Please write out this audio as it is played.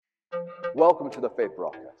Welcome to the Faith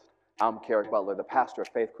Broadcast. I'm Carrick Butler, the pastor of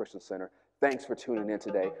Faith Christian Center. Thanks for tuning in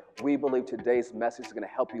today. We believe today's message is going to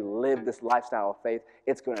help you live this lifestyle of faith.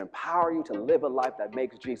 It's going to empower you to live a life that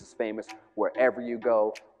makes Jesus famous wherever you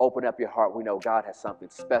go. Open up your heart. We know God has something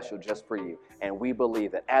special just for you. And we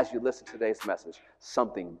believe that as you listen to today's message,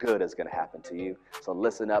 something good is going to happen to you. So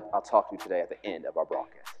listen up. I'll talk to you today at the end of our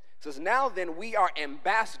broadcast. It says, now then we are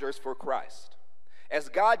ambassadors for Christ. As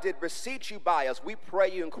God did beseech you by us, we pray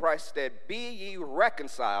you in Christ's stead, be ye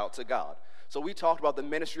reconciled to God. So we talked about the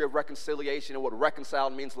ministry of reconciliation and what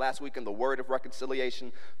reconciled means last week, and the word of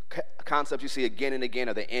reconciliation, concepts you see again and again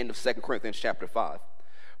at the end of 2 Corinthians chapter 5.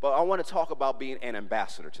 But I want to talk about being an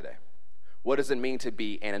ambassador today. What does it mean to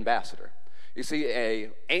be an ambassador? You see,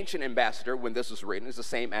 an ancient ambassador, when this was written, is the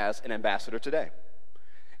same as an ambassador today.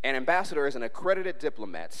 An ambassador is an accredited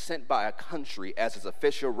diplomat sent by a country as its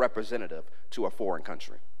official representative to a foreign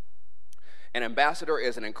country. An ambassador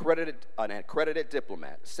is an accredited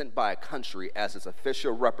diplomat sent by a country as its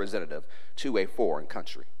official representative to a foreign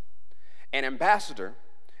country. An ambassador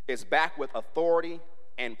is backed with authority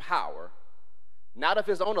and power, not of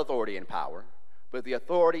his own authority and power, but the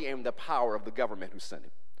authority and the power of the government who sent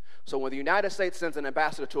him. So when the United States sends an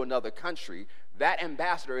ambassador to another country, that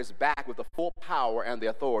ambassador is backed with the full power and the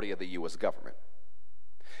authority of the U.S. government.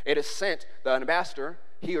 It is sent, the ambassador,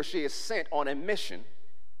 he or she is sent on a mission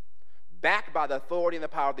backed by the authority and the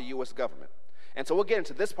power of the U.S. government. And so we'll get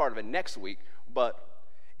into this part of it next week, but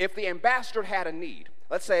if the ambassador had a need,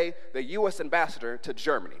 let's say the U.S. ambassador to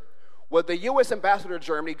Germany, would the U.S. ambassador to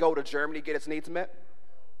Germany go to Germany to get its needs met?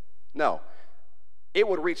 No. It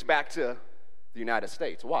would reach back to the United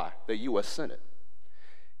States. Why? The U.S. Senate.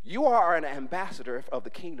 You are an ambassador of the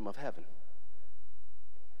kingdom of heaven.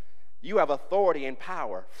 You have authority and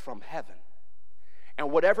power from heaven. And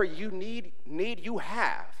whatever you need you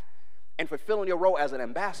have, and fulfilling your role as an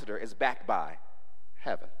ambassador is backed by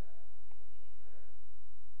heaven.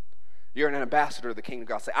 You're an ambassador of the kingdom of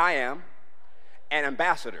God. Say, I am an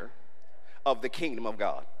ambassador of the kingdom of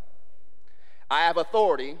God. I have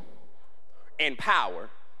authority and power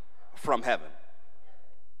from heaven.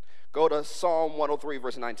 Go to Psalm 103,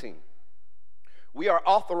 verse 19. We are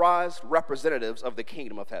authorized representatives of the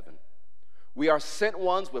kingdom of heaven. We are sent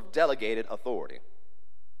ones with delegated authority.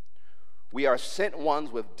 We are sent ones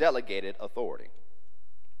with delegated authority.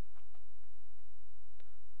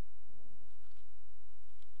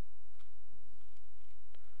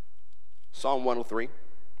 Psalm 103,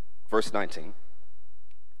 verse 19.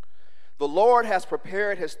 The Lord has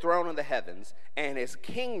prepared his throne in the heavens, and his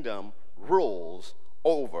kingdom rules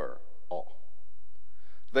over all.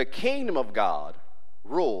 The kingdom of God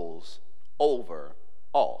rules over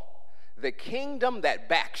all. The kingdom that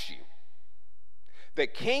backs you, the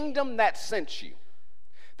kingdom that sent you,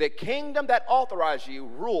 the kingdom that authorized you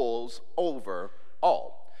rules over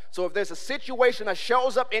all. So if there's a situation that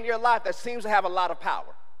shows up in your life that seems to have a lot of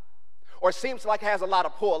power, or seems like it has a lot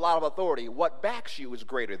of pull, a lot of authority, what backs you is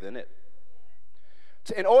greater than it.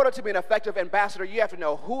 In order to be an effective ambassador, you have to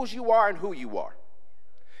know whose you are and who you are.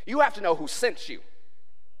 You have to know who sent you.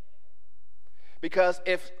 Because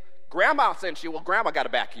if grandma sent you, well, grandma got to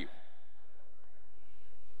back you.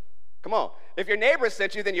 Come on. If your neighbor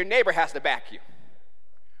sent you, then your neighbor has to back you.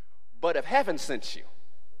 But if heaven sent you,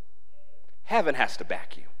 heaven has to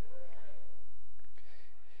back you.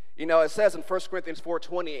 You know, it says in 1 Corinthians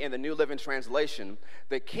 4:20 in the New Living Translation,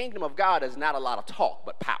 the kingdom of God is not a lot of talk,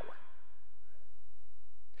 but power.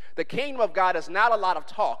 The kingdom of God is not a lot of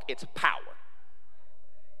talk, it's power.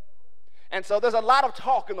 And so there's a lot of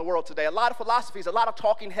talk in the world today, a lot of philosophies, a lot of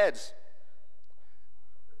talking heads.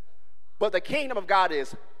 But the kingdom of God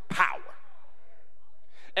is power.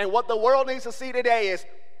 And what the world needs to see today is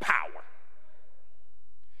power.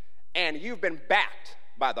 And you've been backed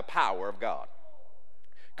by the power of God.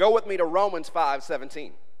 Go with me to Romans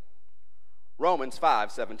 5:17. Romans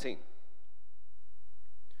 5:17.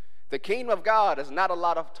 The kingdom of God is not a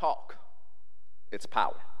lot of talk, it's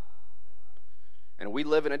power. And we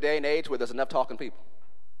live in a day and age where there's enough talking people.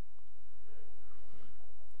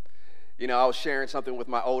 You know, I was sharing something with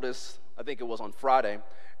my oldest, I think it was on Friday.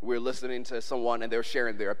 We were listening to someone and they were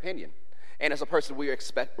sharing their opinion. And as a person we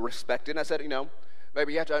respected, I said, you know,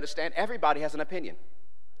 maybe you have to understand everybody has an opinion.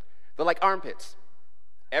 They're like armpits.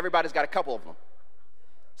 Everybody's got a couple of them.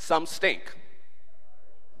 Some stink.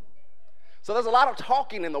 So there's a lot of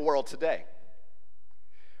talking in the world today.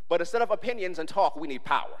 But instead of opinions and talk, we need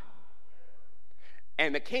power.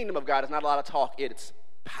 And the kingdom of God is not a lot of talk, it's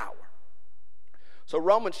power. So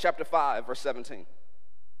Romans chapter 5, verse 17.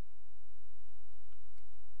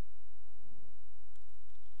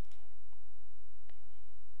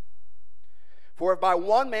 For if by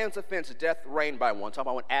one man's offense death reigned by one, talking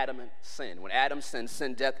about when Adam sinned. When Adam sinned,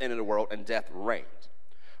 sin, death entered the world, and death reigned.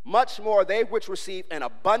 Much more they which receive an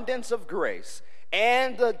abundance of grace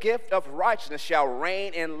and the gift of righteousness shall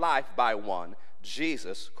reign in life by one,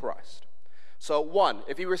 Jesus Christ. So one,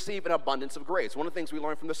 if you receive an abundance of grace, one of the things we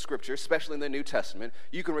learn from the scripture, especially in the New Testament,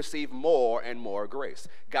 you can receive more and more grace.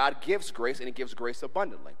 God gives grace, and he gives grace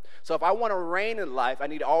abundantly. So if I want to reign in life, I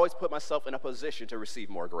need to always put myself in a position to receive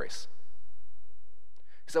more grace.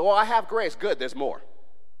 You say, well, I have grace. Good, there's more.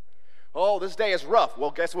 Oh, this day is rough.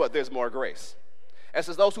 Well, guess what? There's more grace. It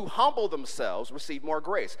says those who humble themselves receive more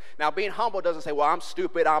grace. Now, being humble doesn't say, well, I'm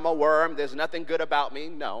stupid, I'm a worm, there's nothing good about me.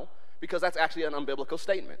 No, because that's actually an unbiblical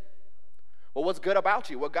statement. Well, what's good about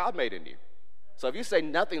you? What God made in you. So if you say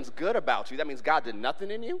nothing's good about you, that means God did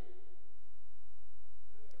nothing in you.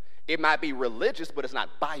 It might be religious, but it's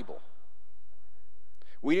not Bible.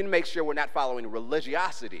 We need to make sure we're not following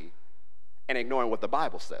religiosity and ignoring what the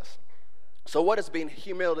Bible says. So what is being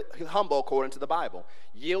humble according to the Bible?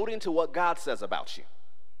 Yielding to what God says about you.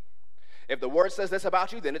 If the word says this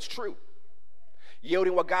about you, then it's true.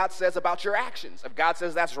 Yielding what God says about your actions. If God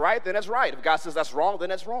says that's right, then it's right. If God says that's wrong,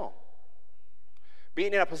 then it's wrong.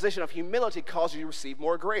 Being in a position of humility causes you to receive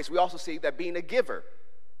more grace. We also see that being a giver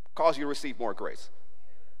causes you to receive more grace.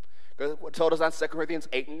 Because it told us on 2 Corinthians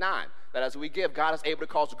 8 and 9, that as we give, God is able to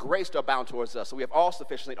cause grace to abound towards us. So we have all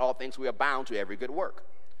sufficiently in all things, we abound to every good work.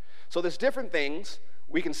 So there's different things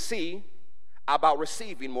we can see about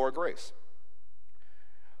receiving more grace.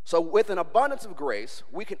 So with an abundance of grace,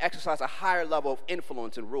 we can exercise a higher level of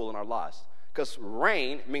influence and rule in our lives. Because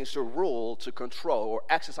reign means to rule, to control, or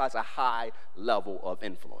exercise a high level of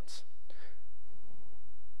influence.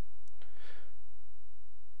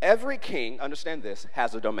 Every king, understand this,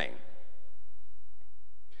 has a domain.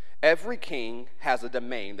 Every king has a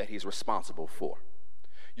domain that he's responsible for.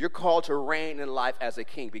 You're called to reign in life as a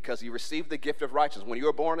king because you received the gift of righteousness. When you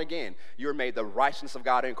were born again, you were made the righteousness of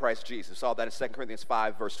God in Christ Jesus. We saw that in 2 Corinthians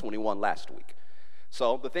 5, verse 21 last week.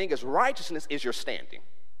 So the thing is, righteousness is your standing.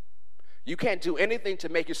 You can't do anything to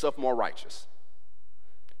make yourself more righteous.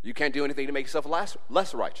 You can't do anything to make yourself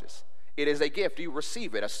less righteous. It is a gift. You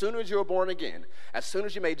receive it. As soon as you were born again, as soon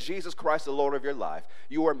as you made Jesus Christ the Lord of your life,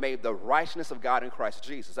 you are made the righteousness of God in Christ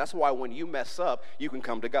Jesus. That's why when you mess up, you can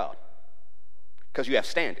come to God. Because you have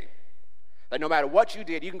standing. Like no matter what you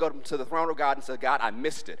did, you can go to the throne of God and say, God, I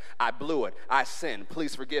missed it. I blew it. I sinned.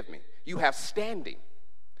 Please forgive me. You have standing.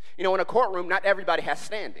 You know, in a courtroom, not everybody has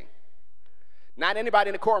standing. Not anybody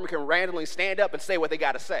in the courtroom can randomly stand up and say what they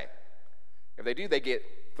got to say. If they do, they get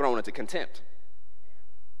thrown into contempt.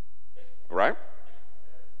 Right?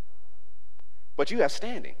 But you have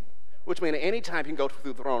standing, which means at any time you can go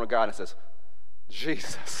through the throne of God and says,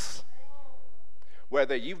 Jesus.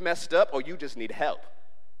 Whether you've messed up or you just need help,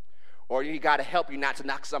 or you got to help you not to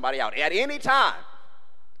knock somebody out. At any time,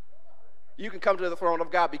 you can come to the throne of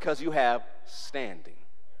God because you have standing.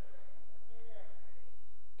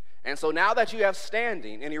 And so now that you have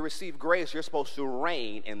standing and you receive grace, you're supposed to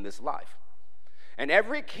reign in this life. And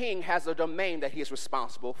every king has a domain that he is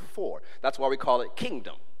responsible for. That's why we call it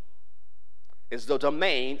kingdom. It's the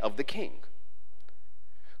domain of the king.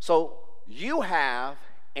 So you have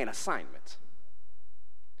an assignment.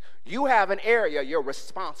 You have an area you're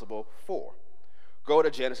responsible for. Go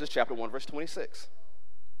to Genesis chapter 1, verse 26.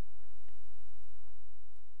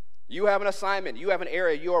 You have an assignment. You have an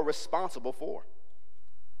area you are responsible for.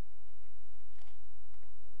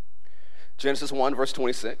 Genesis 1, verse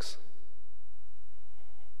 26.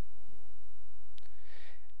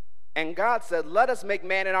 And God said, let us make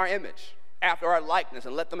man in our image, after our likeness,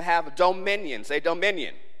 and let them have dominion. Say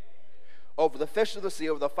dominion. Over the fish of the sea,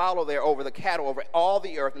 over the fowl of the air, over the cattle, over all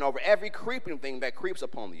the earth, and over every creeping thing that creeps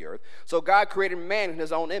upon the earth. So God created man in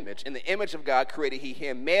his own image. In the image of God created he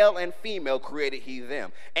him. Male and female created he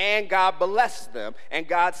them. And God blessed them. And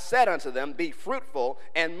God said unto them, be fruitful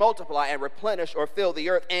and multiply and replenish or fill the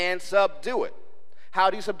earth and subdue it. How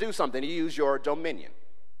do you subdue something? You use your dominion.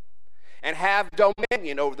 And have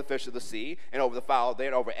dominion over the fish of the sea, and over the fowl there,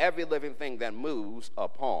 and over every living thing that moves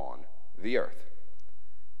upon the earth.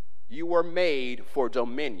 You were made for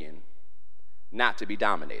dominion, not to be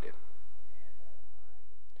dominated.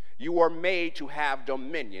 You were made to have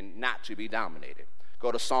dominion, not to be dominated.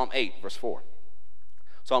 Go to Psalm 8, verse 4.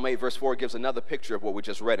 Psalm 8, verse 4 gives another picture of what we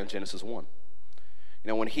just read in Genesis 1. You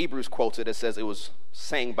know, when Hebrews quotes it, it says it was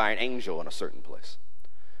sang by an angel in a certain place.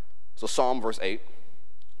 So Psalm verse 8.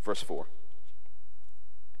 Verse 4.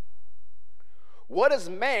 What is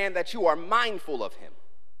man that you are mindful of him,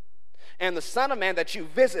 and the Son of Man that you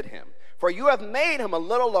visit him. For you have made him a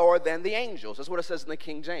little lower than the angels. That's what it says in the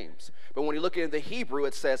King James. But when you look into the Hebrew,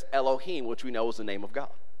 it says Elohim, which we know is the name of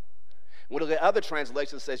God. When we look at other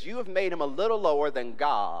translations, it says you have made him a little lower than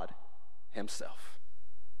God himself.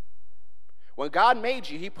 When God made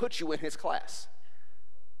you, he put you in his class.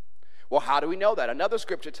 Well, how do we know that? Another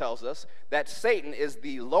scripture tells us that Satan is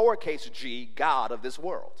the lowercase g God of this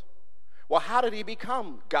world. Well, how did he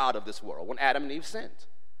become God of this world when Adam and Eve sinned?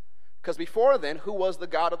 Because before then, who was the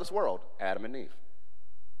God of this world? Adam and Eve.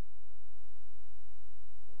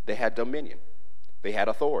 They had dominion. They had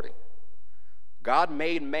authority. God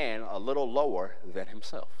made man a little lower than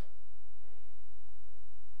himself.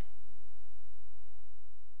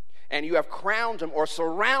 And you have crowned him or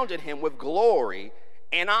surrounded him with glory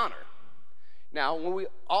and honor. Now, when we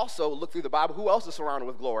also look through the Bible, who else is surrounded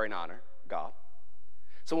with glory and honor? God.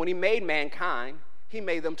 So when he made mankind, he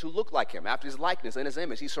made them to look like him, after his likeness and his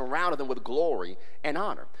image. He surrounded them with glory and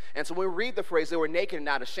honor. And so when we read the phrase, they were naked and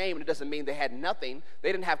not ashamed, it doesn't mean they had nothing.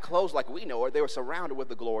 They didn't have clothes like we know, or they were surrounded with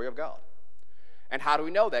the glory of God. And how do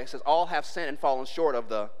we know that? It says, all have sinned and fallen short of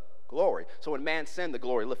the glory. So when man sinned, the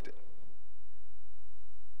glory lifted.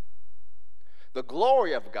 The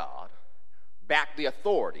glory of God backed the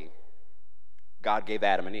authority God gave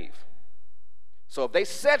Adam and Eve. So if they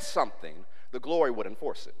said something, the glory would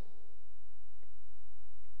enforce it.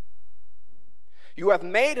 You have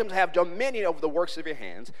made him to have dominion over the works of your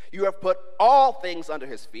hands. You have put all things under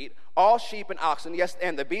his feet, all sheep and oxen, yes,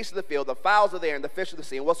 and the beasts of the field, the fowls of the air, and the fish of the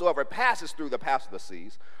sea, and whatsoever passes through the paths of the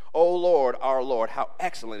seas. O Lord, our Lord, how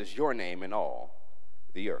excellent is your name in all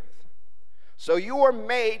the earth. So you were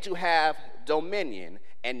made to have dominion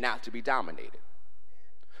and not to be dominated.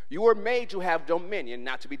 You were made to have dominion,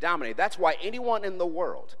 not to be dominated. That's why anyone in the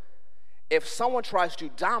world, if someone tries to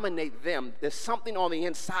dominate them, there's something on the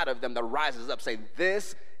inside of them that rises up saying,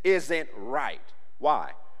 this isn't right.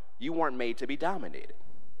 Why? You weren't made to be dominated.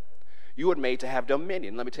 You were made to have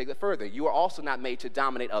dominion. Let me take that further. You are also not made to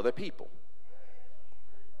dominate other people.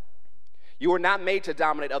 You were not made to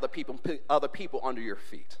dominate other people under your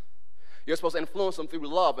feet. You're supposed to influence them through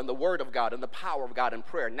love and the word of God and the power of God and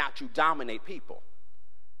prayer, not to dominate people.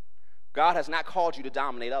 God has not called you to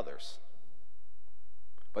dominate others,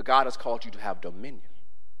 but God has called you to have dominion.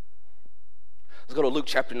 Let's go to Luke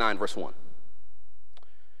chapter 9, verse 1.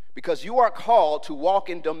 Because you are called to walk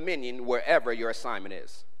in dominion wherever your assignment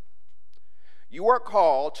is. You are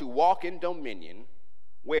called to walk in dominion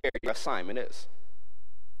where your assignment is.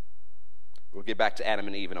 We'll get back to Adam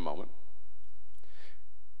and Eve in a moment.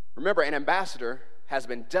 Remember, an ambassador has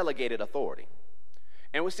been delegated authority.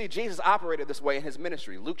 And we see Jesus operated this way in his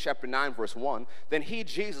ministry. Luke chapter 9, verse 1. Then he,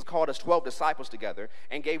 Jesus, called his 12 disciples together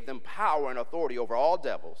and gave them power and authority over all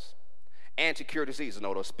devils and to cure diseases.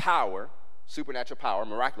 Notice power, supernatural power,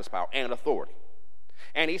 miraculous power, and authority.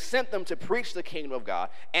 And he sent them to preach the kingdom of God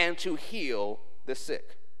and to heal the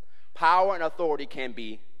sick. Power and authority can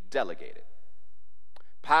be delegated.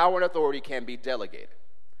 Power and authority can be delegated.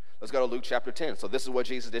 Let's go to Luke chapter 10. So this is what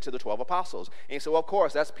Jesus did to the 12 apostles. And he said, well, of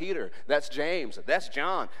course, that's Peter, that's James, that's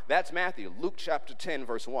John, that's Matthew. Luke chapter 10,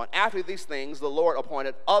 verse 1. After these things, the Lord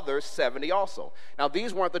appointed others 70 also. Now,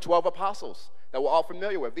 these weren't the 12 apostles that we're all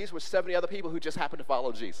familiar with. These were 70 other people who just happened to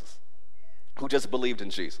follow Jesus, who just believed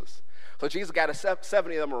in Jesus. So Jesus got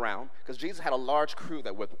 70 of them around because Jesus had a large crew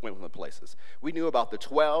that went with the places. We knew about the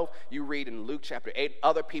 12. You read in Luke chapter 8,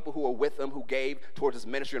 other people who were with them who gave towards his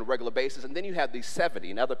ministry on a regular basis. And then you had these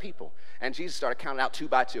 70 and other people. And Jesus started counting out 2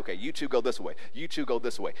 by 2. Okay, you two go this way. You two go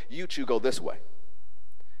this way. You two go this way.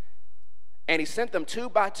 And he sent them 2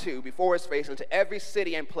 by 2 before his face into every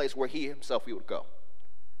city and place where he himself would go.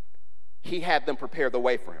 He had them prepare the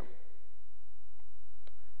way for him.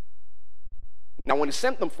 Now, when he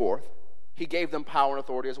sent them forth, he gave them power and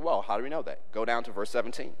authority as well. How do we know that? Go down to verse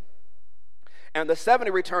 17. And the 70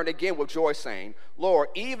 returned again with joy, saying, Lord,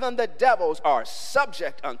 even the devils are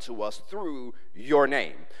subject unto us through your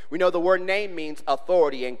name. We know the word name means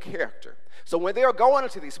authority and character. So when they were going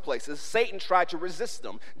into these places, Satan tried to resist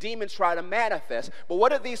them. Demons tried to manifest. But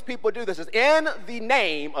what did these people do? This is in the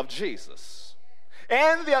name of Jesus.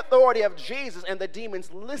 In the authority of Jesus, and the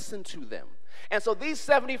demons listened to them. And so these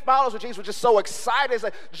 70 followers of Jesus were just so excited. It's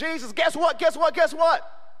like, Jesus, guess what? Guess what? Guess what?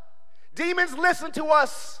 Demons listen to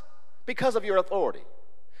us because of your authority,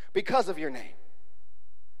 because of your name.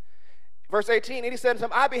 Verse 18, and he said to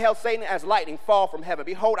him, I beheld Satan as lightning fall from heaven.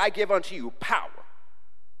 Behold, I give unto you power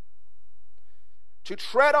to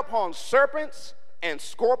tread upon serpents and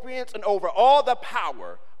scorpions and over all the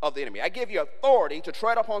power of the enemy. I give you authority to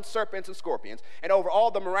tread upon serpents and scorpions and over all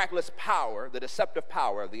the miraculous power, the deceptive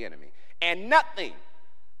power of the enemy. And nothing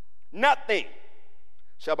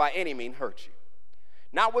shall by any means hurt you.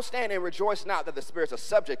 Notwithstanding, rejoice not that the spirits are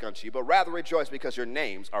subject unto you, but rather rejoice because your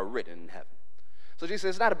names are written in heaven. So Jesus says,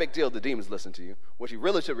 it's not a big deal if the demons listen to you. What you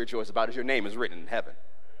really should rejoice about is your name is written in heaven.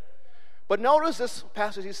 But notice this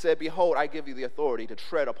passage, he said, behold, I give you the authority to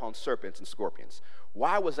tread upon serpents and scorpions.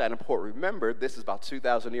 Why was that important? Remember, this is about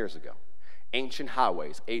 2,000 years ago. Ancient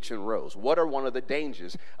highways, ancient roads. What are one of the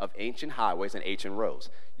dangers of ancient highways and ancient roads?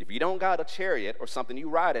 If you don't got a chariot or something you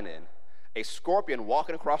riding in, a scorpion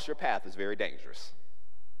walking across your path is very dangerous.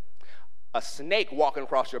 A snake walking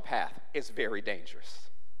across your path is very dangerous.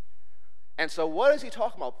 And so what is he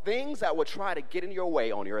talking about? Things that would try to get in your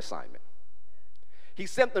way on your assignment. He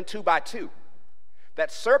sent them 2 by 2.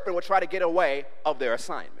 That serpent would try to get away of their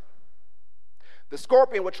assignment. The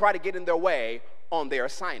scorpion would try to get in their way on their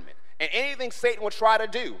assignment. And anything Satan would try to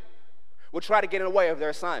do would try to get in the way of their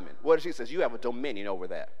assignment. What does he say? You have a dominion over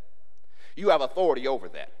that. You have authority over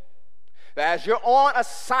that. That as you're on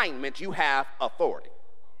assignment, you have authority.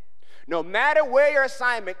 No matter where your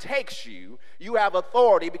assignment takes you, you have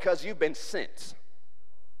authority because you've been sent.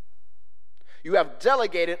 You have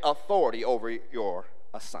delegated authority over your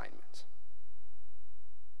assignment.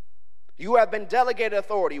 You have been delegated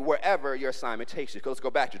authority wherever your assignment takes you. Let's go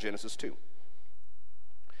back to Genesis 2.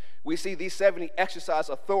 We see these 70 exercise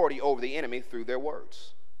authority over the enemy through their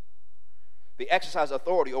words. They exercise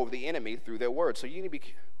authority over the enemy through their words. So you need to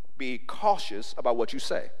be cautious about what you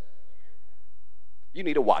say. You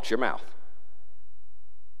need to watch your mouth.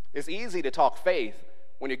 It's easy to talk faith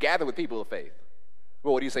when you're gathered with people of faith.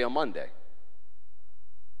 Well, what do you say on Monday?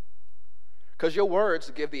 Because your words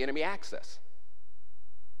give the enemy access.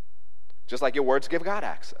 Just like your words give God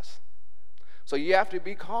access. So you have to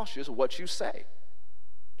be cautious of what you say.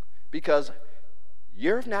 Because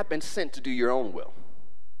you've not been sent to do your own will.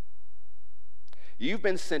 You've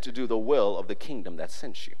been sent to do the will of the kingdom that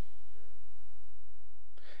sent you.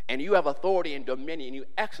 And you have authority and dominion. You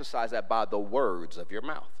exercise that by the words of your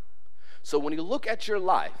mouth. So when you look at your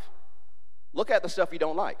life, look at the stuff you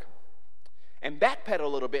don't like. And backpedal a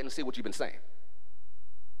little bit and see what you've been saying.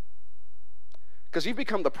 Because you've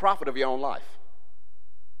become the prophet of your own life.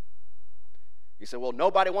 You say, well,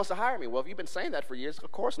 nobody wants to hire me. Well, if you've been saying that for years,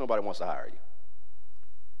 of course nobody wants to hire you.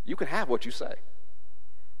 You can have what you say.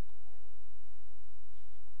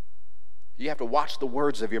 You have to watch the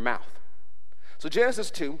words of your mouth. So Genesis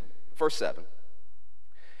 2, verse 7.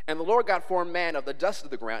 And the Lord God formed man of the dust of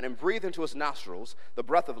the ground and breathed into his nostrils the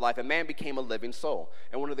breath of life, and man became a living soul.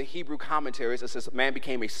 And one of the Hebrew commentaries, it says man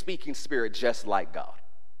became a speaking spirit just like God.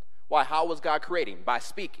 Why? How was God creating? By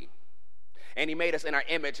speaking. And he made us in our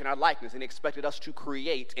image and our likeness, and he expected us to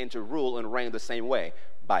create and to rule and reign the same way,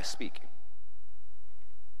 by speaking.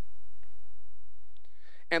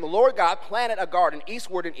 And the Lord God planted a garden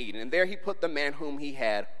eastward in Eden, and there he put the man whom he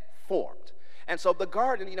had formed. And so the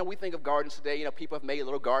garden, we think of gardens today. People have made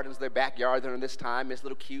little gardens in their backyard during this time. This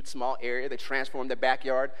little cute small area. They transformed their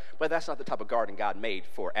backyard. But that's not the type of garden God made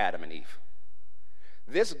for Adam and Eve.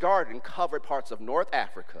 This garden covered parts of North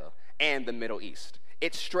Africa and the Middle East.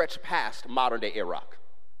 It stretched past modern-day Iraq.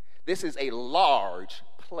 This is a large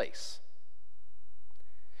place.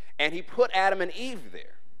 And he put Adam and Eve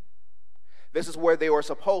there. This is where they were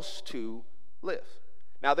supposed to live.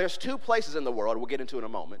 Now, there's 2 places in the world, we'll get into in a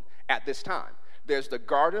moment, at this time. There's the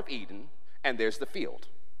Garden of Eden, and there's the field.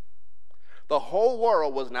 The whole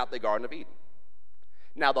world was not the Garden of Eden.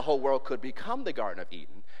 Now, the whole world could become the Garden of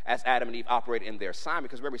Eden as Adam and Eve operated in their assignment,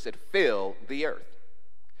 because remember, he said, fill the earth.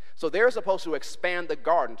 So they're supposed to expand the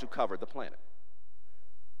garden to cover the planet.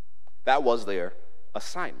 That was their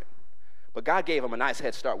assignment. But God gave them a nice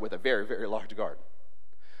head start with a very, very large garden.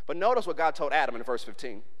 But notice what God told Adam in verse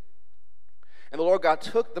 15. And the Lord God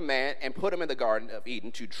took the man and put him in the Garden of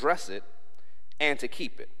Eden to dress it and to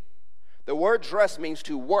keep it. The word dress means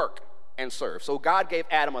to work and serve. So God gave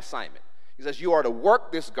Adam assignment. He says, you are to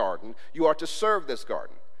work this garden. You are to serve this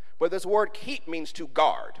garden. But this word keep means to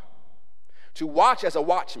guard. To watch as a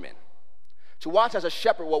watchman. To watch as a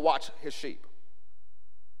shepherd will watch his sheep.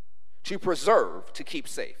 To preserve, to keep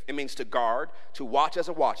safe. It means to guard, to watch as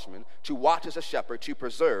a watchman, to watch as a shepherd, to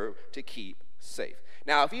preserve, to keep safe.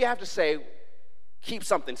 Now, if you have to say, keep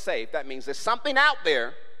something safe, that means there's something out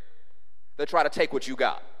there that try to take what you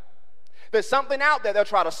got. There's something out there that'll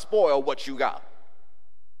try to spoil what you got.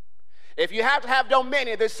 If you have to have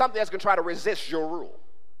dominion, there's something that's going to try to resist your rule.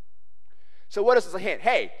 So what is this a hint?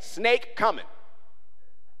 Hey, snake coming.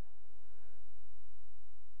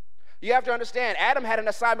 You have to understand, Adam had an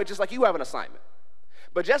assignment just like you have an assignment.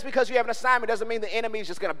 But just because you have an assignment doesn't mean the enemy is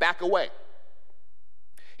just going to back away.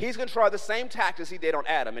 He's going to try the same tactics he did on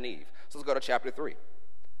Adam and Eve. So let's go to chapter 3.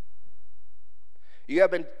 You have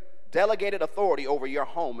been delegated authority over your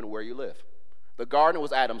home and where you live. The garden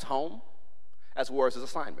was Adam's home, as well as his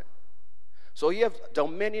assignment. So you have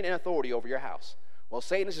dominion and authority over your house. Well,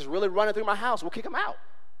 Satan is just really running through my house. We'll kick him out.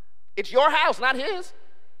 It's your house, not his.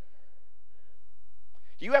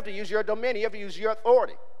 You have to use your dominion. You have to use your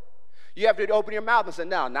authority. You have to open your mouth and say,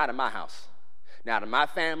 no, not in my house. Not in my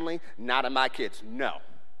family, not in my kids. No.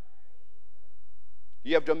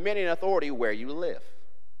 You have dominion and authority where you live.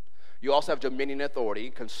 You also have dominion and authority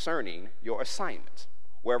concerning your assignments,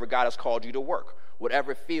 wherever God has called you to work,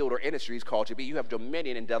 whatever field or industry he's called you to be. You have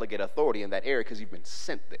dominion and delegate authority in that area because you've been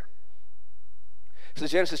sent there. So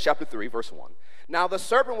Genesis chapter 3, verse 1. Now the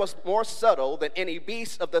serpent was more subtle than any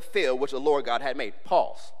beast of the field which the Lord God had made.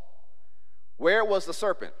 Pause. Where was the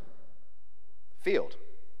serpent? Field.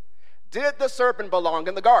 Did the serpent belong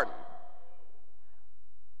in the garden?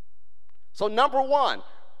 So number one,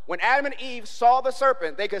 when Adam and Eve saw the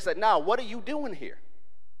serpent, they could have said, now, what are you doing here?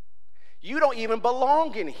 You don't even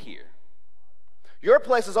belong in here. Your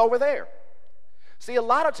place is over there. See, a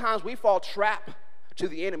lot of times we fall trap to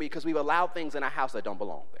the enemy because we've allowed things in our house that don't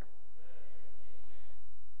belong there.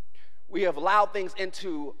 We have allowed things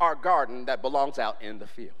into our garden that belongs out in the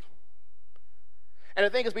field. And the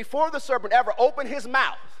thing is, before the serpent ever opened his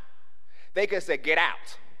mouth, they could have said, get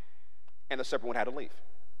out. And the serpent would have to leave.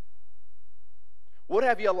 What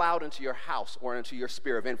have you allowed into your house or into your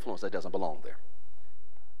sphere of influence that doesn't belong there?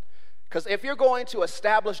 Because if you're going to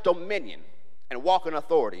establish dominion and walk in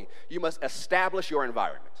authority, you must establish your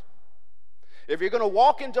environment. If you're going to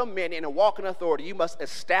walk in dominion and walk in authority, you must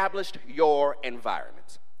establish your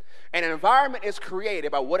environment. An environment is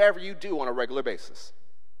created by whatever you do on a regular basis.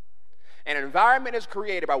 An environment is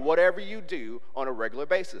created by whatever you do on a regular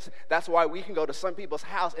basis. That's why we can go to some people's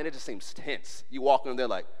house and it just seems tense. You walk in, they're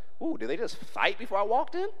like, ooh, did they just fight before I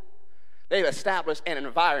walked in? They've established an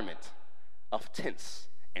environment of tense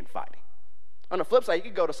and fighting. On the flip side, you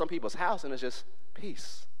can go to some people's house and it's just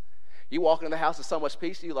peace. You walk into the house, there's so much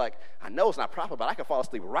peace, you're like, I know it's not proper, but I can fall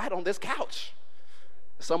asleep right on this couch.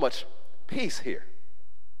 There's so much peace here.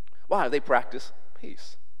 Why? They practice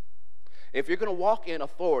peace. If you're going to walk in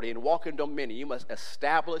authority and walk in dominion, you must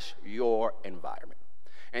establish your environment.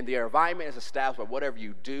 And the environment is established by whatever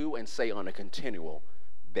you do and say on a continual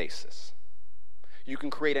basis. You can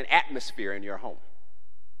create an atmosphere in your home.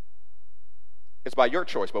 It's by your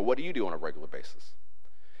choice, but what do you do on a regular basis?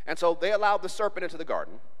 And so they allowed the serpent into the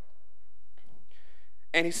garden.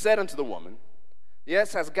 And he said unto the woman,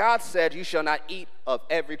 yes, as God said, you shall not eat of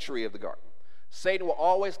every tree of the garden. Satan will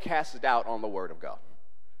always cast doubt on the word of God.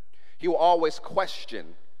 He will always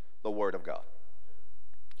question the word of God.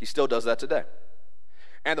 He still does that today.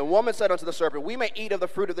 And the woman said unto the serpent, we may eat of the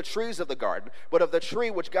fruit of the trees of the garden, but of the tree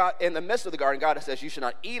which God in the midst of the garden, God says, you shall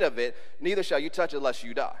not eat of it, neither shall you touch it lest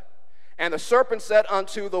you die. And the serpent said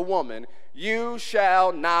unto the woman, you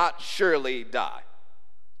shall not surely die.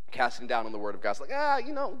 Casting down on the word of God. It's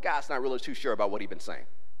like, God's not really too sure about what he's been saying.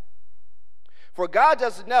 For God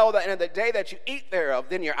does know that in the day that you eat thereof,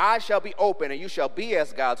 then your eyes shall be open, and you shall be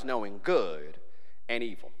as gods, knowing good and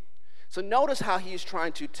evil. So notice how he is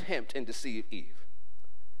trying to tempt and deceive Eve.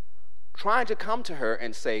 Trying to come to her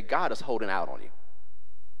and say, God is holding out on you.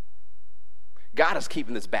 God is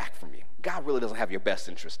keeping this back from you. God really doesn't have your best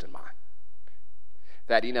interest in mind.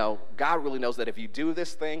 That, God really knows that if you do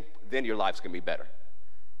this thing, then your life's going to be better.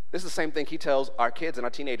 This is the same thing he tells our kids and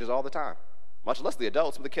our teenagers all the time. Much less the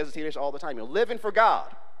adults, but the kids and teenagers all the time. Living for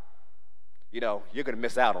God, you're going to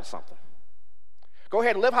miss out on something. Go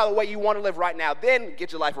ahead and live the way you want to live right now, then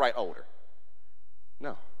get your life right older.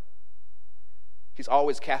 No. He's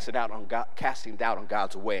always casting doubt on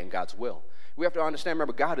God's way and God's will. We have to understand,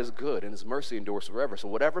 remember, God is good and his mercy endures forever. So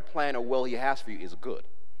whatever plan or will he has for you is good.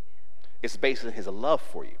 It's based on his love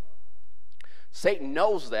for you. Satan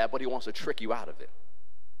knows that, but he wants to trick you out of it.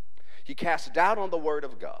 He casts doubt on the word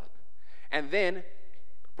of God and then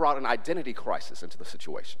brought an identity crisis into the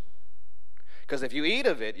situation. Because if you eat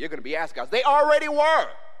of it, you're going to be asked, God, they already were.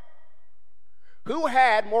 Who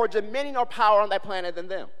had more dominion or power on that planet than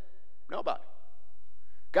them? Nobody.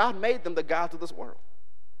 God made them the gods of this world.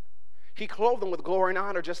 He clothed them with glory and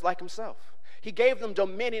honor just like himself. He gave them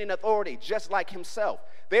dominion and authority just like himself.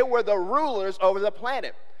 They were the rulers over the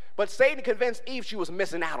planet. But Satan convinced Eve she was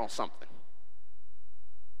missing out on something.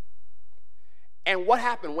 And what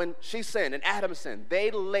happened when she sinned and Adam sinned? They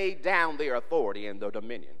laid down their authority and their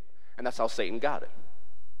dominion. And that's how Satan got it.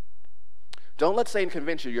 Don't let Satan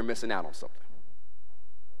convince you you're missing out on something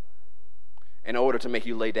in order to make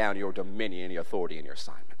you lay down your dominion, your authority, and your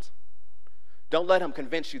assignments. Don't let him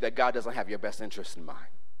convince you that God doesn't have your best interest in mind.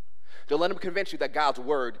 Don't let him convince you that God's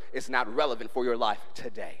word is not relevant for your life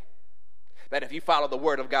today. that if you follow the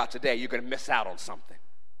word of God today, you're going to miss out on something.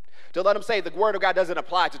 To let them say the word of God doesn't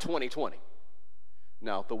apply to 2020.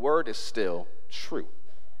 No, the word is still true.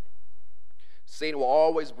 Satan will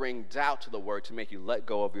always bring doubt to the word to make you let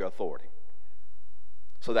go of your authority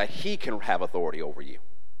so that he can have authority over you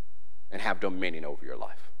and have dominion over your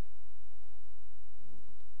life.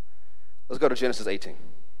 Let's go to Genesis 18.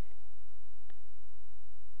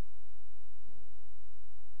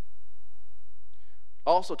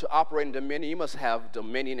 Also, to operate in dominion, you must have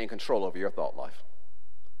dominion and control over your thought life.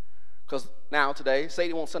 Because now, today,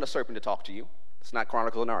 Satan won't send a serpent to talk to you. It's not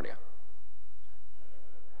Chronicles of Narnia.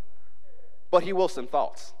 But he will send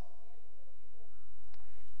thoughts.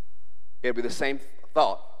 It'll be the same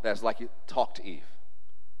thought that's like you talk to Eve.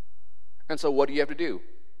 And so what do you have to do?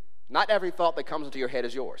 Not every thought that comes into your head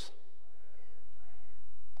is yours.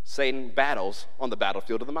 Satan battles on the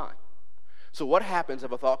battlefield of the mind. So what happens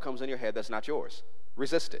if a thought comes in your head that's not yours?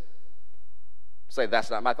 Resist it. Say, that's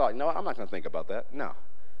not my thought. No, I'm not going to think about that. No.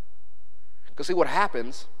 Because see what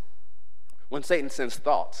happens when Satan sends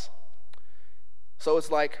thoughts. So it's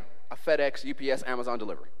like a FedEx, UPS, Amazon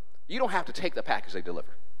delivery. You don't have to take the package they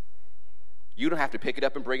deliver. You don't have to pick it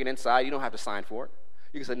up and bring it inside. You don't have to sign for it.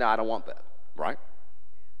 You can say, no, I don't want that, right?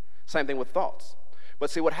 Same thing with thoughts. But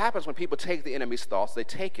see what happens when people take the enemy's thoughts, they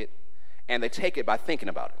take it, and they take it by thinking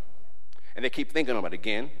about it. And they keep thinking about it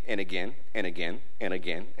again and again and again and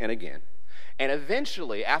again and again. And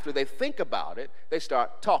eventually, after they think about it, they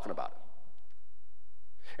start talking about it.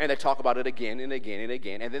 And they talk about it again and again and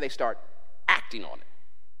again, and then they start acting on it.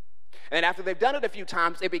 And then after they've done it a few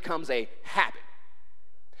times, it becomes a habit.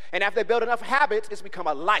 And after they build enough habits, it's become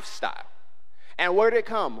a lifestyle. And where did it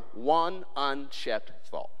come? One unchecked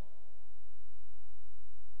thought.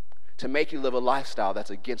 To make you live a lifestyle that's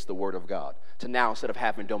against the word of God. To now, instead of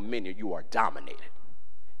having dominion, you are dominated.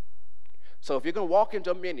 So if you're going to walk in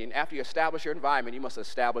dominion, after you establish your environment, you must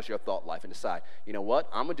establish your thought life and decide, you know what?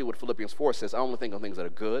 I'm going to do what Philippians 4 says. I only think on things that are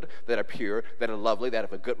good, that are pure, that are lovely, that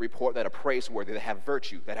have a good report, that are praiseworthy, that have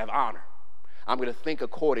virtue, that have honor. I'm going to think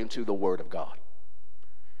according to the word of God.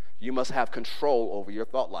 You must have control over your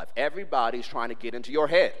thought life. Everybody's trying to get into your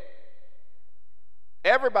head.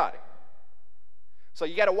 Everybody. So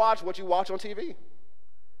you got to watch what you watch on TV.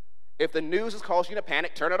 If the news is causing you to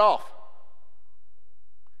panic, turn it off.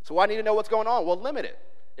 So I need to know what's going on. Well, limit it.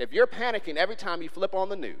 If you're panicking every time you flip on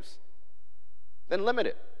the news, then limit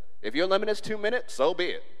it. If your limit is 2 minutes, so be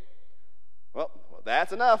it. Well,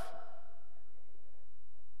 that's enough.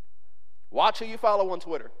 Watch who you follow on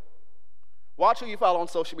Twitter. Watch who you follow on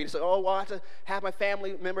social media. Say, oh, well, I have to have my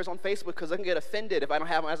family members on Facebook because they can get offended if I don't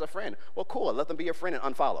have them as a friend. Well, cool. Let them be your friend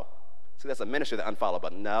and unfollow. See, that's a ministry that unfollow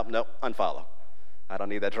button. No, unfollow. I don't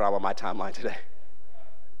need that drama on my timeline today.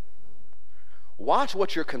 Watch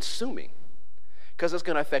what you're consuming because it's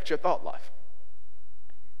going to affect your thought life.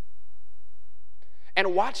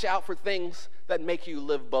 And watch out for things that make you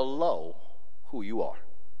live below who you are.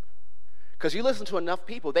 Because you listen to enough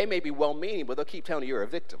people, they may be well-meaning, but they'll keep telling you you're a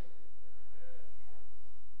victim.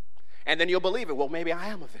 And then you'll believe it. Well, maybe I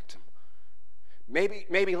am a victim.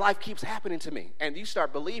 Maybe life keeps happening to me. And you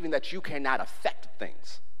start believing that you cannot affect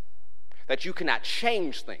things, that you cannot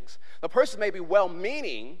change things. The person may be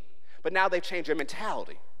well-meaning, but now they've changed their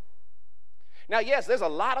mentality. Now, yes, there's a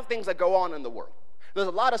lot of things that go on in the world. There's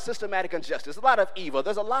a lot of systematic injustice, a lot of evil.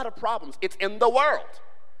 There's a lot of problems. It's in the world.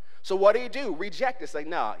 So what do? Reject it. Say,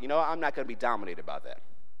 no, I'm not going to be dominated by that.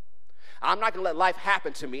 I'm not going to let life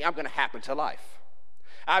happen to me. I'm going to happen to life.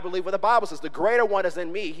 I believe what the Bible says, the greater one is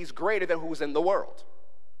in me. He's greater than who's in the world.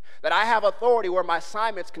 That I have authority where my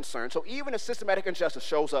assignment's concerned. So even if systematic injustice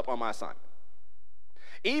shows up on my assignment,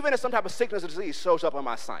 even if some type of sickness or disease shows up on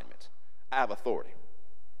my assignment, I have authority.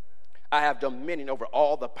 I have dominion over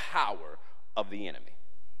all the power of the enemy.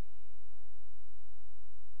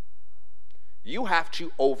 You have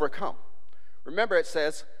to overcome. Remember, it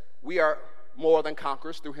says, we are more than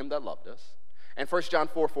conquerors through him that loved us. And 1 John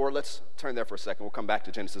 4:4, let's turn there for a second. We'll come back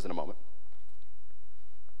to Genesis in a moment.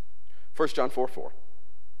 1 John 4:4.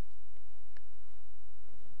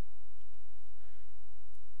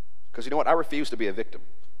 Because you know what? I refuse to be a victim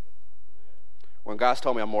when God's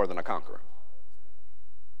told me I'm more than a conqueror.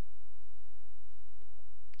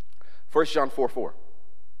 1 John 4:4.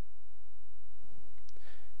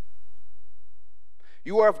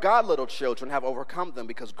 You are of God, little children, have overcome them,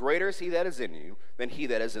 because greater is he that is in you than he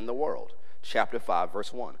that is in the world. Chapter 5,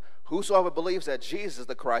 verse 1. Whosoever believes that Jesus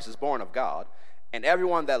the Christ is born of God, and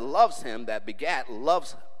everyone that loves him that begat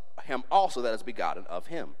loves him also that is begotten of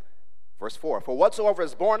him. Verse 4. For whatsoever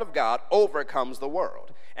is born of God overcomes the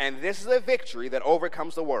world. And this is a victory that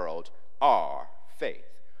overcomes the world, our faith.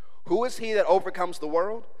 Who is he that overcomes the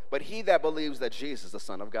world? but he that believes that Jesus is the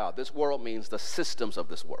Son of God. This world means the systems of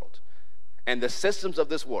this world. And the systems of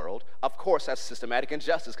this world, of course, has systematic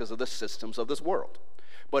injustice because of the systems of this world.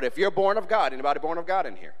 But if you're born of God, anybody born of God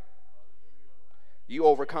in here? You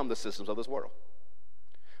overcome the systems of this world.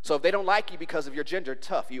 So if they don't like you because of your gender,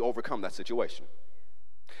 tough, you overcome that situation.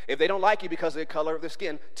 If they don't like you because of the color of their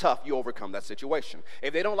skin, tough, you overcome that situation.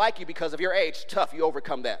 If they don't like you because of your age, tough, you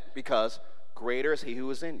overcome that because greater is he who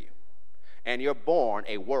is in you. And you're born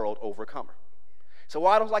a world overcomer. So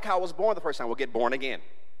well, I don't like how I was born the first time. Well, get born again.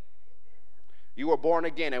 You were born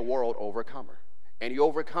again a world overcomer. And you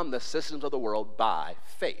overcome the systems of the world by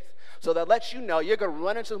faith. So that lets you know you're going to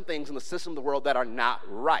run into some things in the system of the world that are not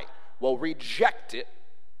right. Well, reject it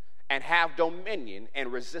and have dominion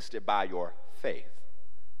and resist it by your faith.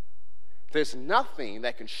 There's nothing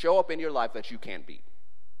that can show up in your life that you can't beat.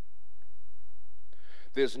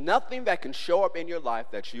 There's nothing that can show up in your life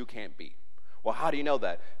that you can't beat. Well, how do you know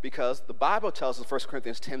that? Because the Bible tells us in 1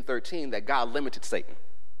 Corinthians 10:13 that God limited Satan.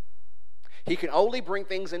 He can only bring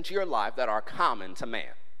things into your life that are common to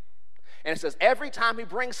man. And it says every time he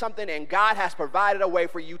brings something in, God has provided a way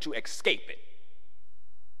for you to escape it.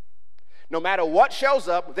 No matter what shows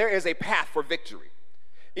up, there is a path for victory.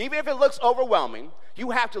 Even if it looks overwhelming,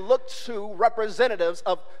 you have to look to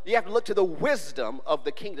you have to look to the wisdom of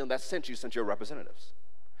the kingdom that sent your representatives.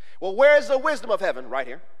 Well, where is the wisdom of heaven? Right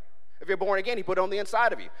here. If you're born again, he put it on the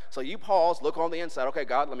inside of you. So you pause, look on the inside. Okay,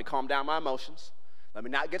 God, let me calm down my emotions. Let me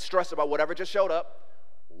not get stressed about whatever just showed up.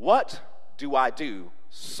 What do I do,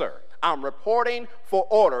 sir? I'm reporting for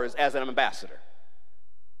orders as an ambassador.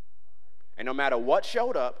 And no matter what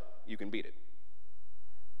showed up, you can beat it.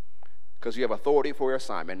 Because you have authority for your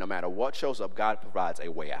assignment. No matter what shows up, God provides a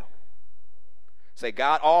way out. Say,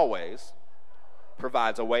 God always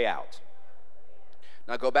provides a way out.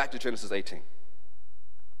 Now go back to Genesis 18.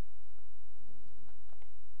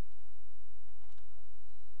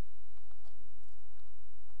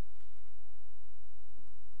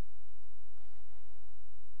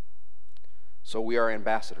 So we are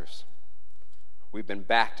ambassadors. We've been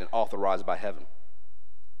backed and authorized by heaven.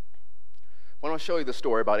 I want to show you the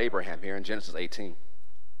story about Abraham here in Genesis 18.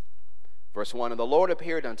 Verse 1, and the Lord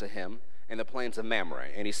appeared unto him in the plains of Mamre,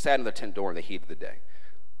 and he sat in the tent door in the heat of the day.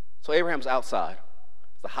 So Abraham's outside.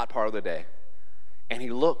 It's the hot part of the day. And he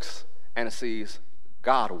looks and sees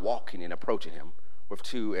God walking and approaching him with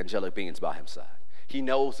two angelic beings by his side. He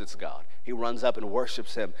knows it's God. He runs up and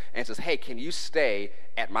worships him and says, hey, can you stay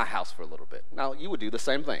at my house for a little bit? Now, you would do the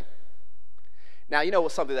same thing. Now, you know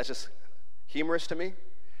what's something that's just humorous to me?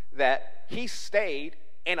 That he stayed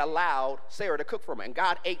and allowed Sarah to cook for him, and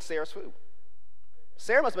God ate Sarah's food.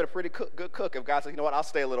 Sarah must have been a pretty good cook if God said, you know what, I'll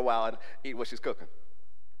stay a little while and eat what she's cooking.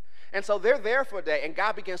 And so they're there for a day, and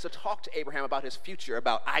God begins to talk to Abraham about his future,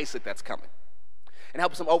 about Isaac that's coming, and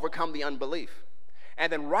helps him overcome the unbelief.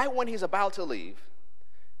 And then right when he's about to leave,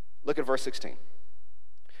 look at verse 16.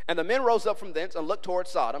 And the men rose up from thence and looked toward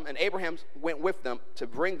Sodom, and Abraham went with them to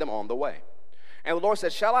bring them on the way. And the Lord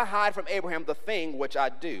said, shall I hide from Abraham the thing which I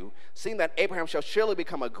do, seeing that Abraham shall surely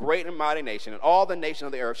become a great and mighty nation, and all the nations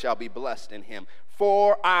of the earth shall be blessed in him,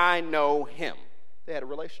 for I know him. They had a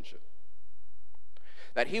relationship.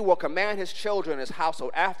 That he will command his children and his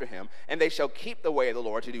household after him, and they shall keep the way of the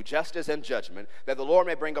Lord to do justice and judgment, that the Lord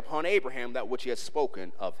may bring upon Abraham that which he has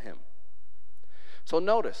spoken of him. So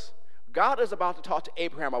notice, God is about to talk to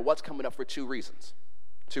Abraham about what's coming up for two reasons.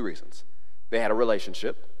 Two reasons. They had a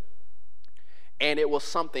relationship, and it was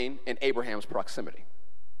something in Abraham's proximity.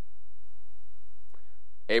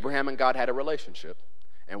 Abraham and God had a relationship,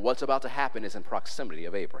 and what's about to happen is in proximity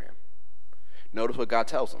of Abraham. Notice what God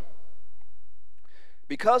tells him.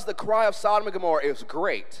 Because the cry of Sodom and Gomorrah is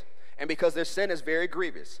great, and because their sin is very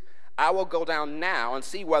grievous, I will go down now and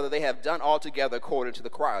see whether they have done altogether according to the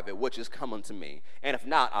cry of it, which is come unto me. And if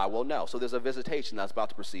not, I will know. So there's a visitation that's about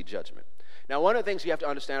to precede judgment. Now, one of the things you have to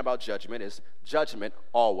understand about judgment is judgment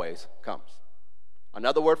always comes.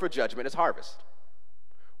 Another word for judgment is harvest.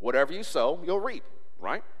 Whatever you sow, you'll reap,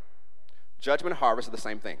 right? Judgment and harvest are the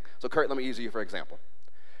same thing. So, Kurt, let me use you for example.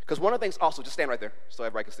 Because one of the things also, just stand right there so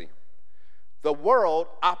everybody can see. The world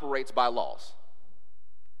operates by laws.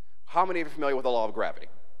 How many of you are familiar with the law of gravity?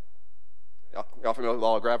 Y'all familiar with the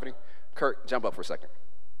law of gravity? Kurt, jump up for a second.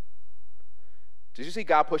 Did you see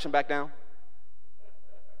God push him back down?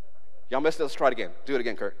 Y'all missed it. Let's try it again. Do it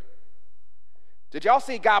again, Kurt. Did y'all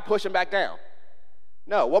see God push him back down?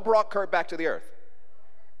 No. What brought Kurt back to the earth?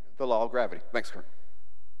 The law of gravity. Thanks, Kurt.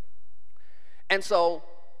 And so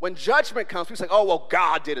when judgment comes, people say, oh, well,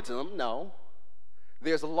 God did it to them. No.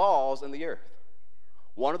 There's laws in the earth.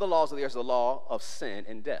 One of the laws of the earth is the law of sin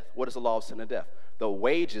and death. What is the law of sin and death? The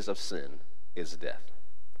wages of sin is death.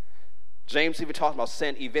 James even talks about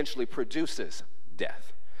sin eventually produces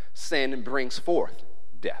death. Sin brings forth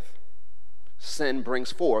death. Sin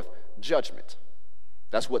brings forth judgment.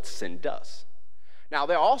 That's what sin does. Now,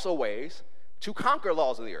 there are also ways to conquer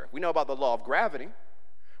laws of the earth. We know about the law of gravity,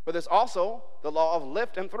 but there's also the law of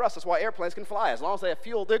lift and thrust. That's why airplanes can fly. As long as they have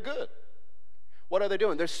fuel, they're good. What are they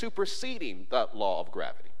doing? They're superseding the law of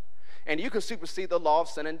gravity. And you can supersede the law of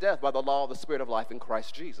sin and death by the law of the Spirit of life in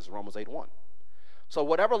Christ Jesus, Romans 8:1. So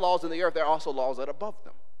whatever laws in the earth, there are also laws that are above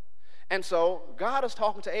them. And so God is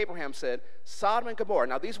talking to Abraham, said, Sodom and Gomorrah.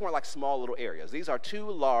 Now, these weren't like small little areas. These are two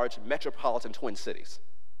large metropolitan twin cities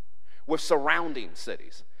with surrounding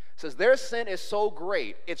cities. It says, their sin is so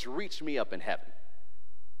great, it's reached me up in heaven.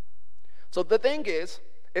 So the thing is,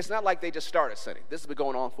 it's not like they just started sinning. This has been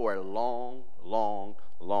going on for a long, long,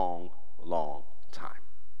 long, long time.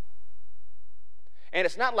 And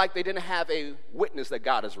it's not like they didn't have a witness that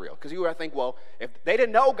God is real. Because you would think, well, if they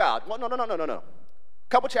didn't know God, well, no. A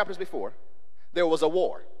couple chapters before, there was a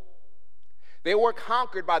war. They were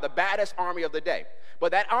conquered by the baddest army of the day.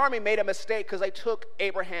 But that army made a mistake because they took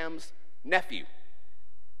Abraham's nephew.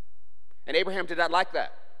 And Abraham did not like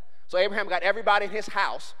that. So Abraham got everybody in his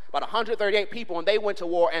house, about 138 people, and they went to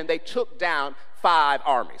war, and they took down 5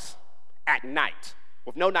 armies at night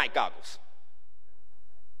with no night goggles.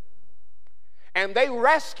 And they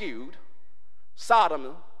rescued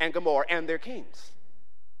Sodom and Gomorrah and their kings.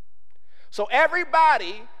 So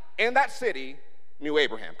everybody in that city knew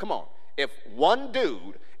Abraham. Come on. If one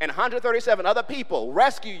dude and 137 other people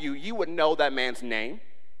rescue you, you would know that man's name.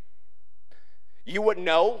 You would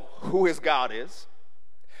know who his God is.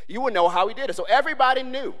 You would know how he did it. So everybody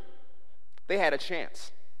knew they had a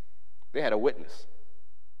chance. They had a witness.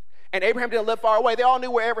 And Abraham didn't live far away. They all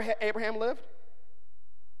knew where Abraham lived.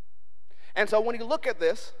 And so when you look at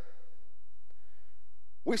this,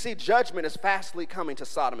 we see judgment is fastly coming to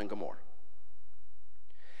Sodom and Gomorrah.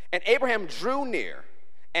 And Abraham drew near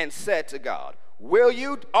and said to God, will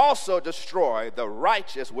you also destroy the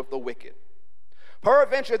righteous with the wicked?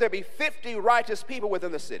 Peradventure there be 50 righteous people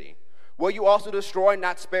within the city. Will you also destroy,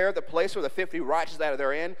 not spare the place for the 50 righteous that are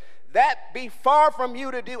therein? That be far from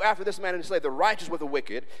you to do after this manner, to slay the righteous with the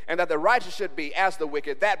wicked, and that the righteous should be as the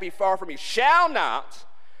wicked. That be far from you. Shall not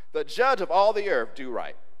the judge of all the earth do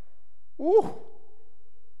right? Woo!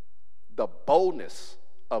 The boldness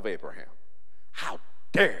of Abraham. How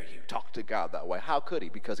dare you talk to God that way? How could he?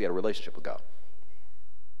 Because he had a relationship with God.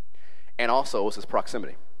 And also, it was his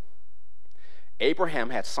proximity. Abraham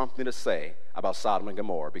had something to say about Sodom and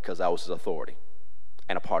Gomorrah because that was his authority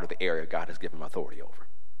and a part of the area God has given him authority over.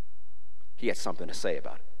 He had something to say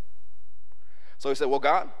about it. So he said, well,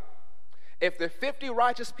 God, if there are 50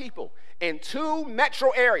 righteous people in 2 metro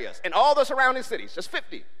areas and all the surrounding cities, just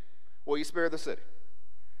 50, will you spare the city?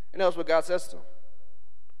 And that's what God says to him.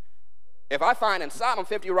 If I find in Sodom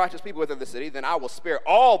 50 righteous people within the city, then I will spare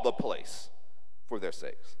all the place for their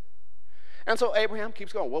sakes. And so Abraham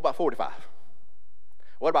keeps going. What about 45?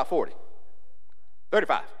 What about 40?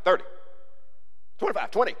 35, 30,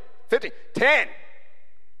 25, 20, 50, 10.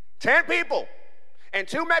 10 people in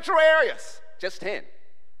 2 metro areas, just 10.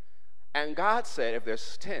 And God said, if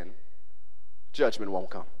there's 10, judgment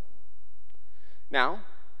won't come. Now,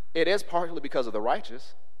 it is partly because of the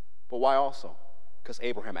righteous, but why also? Because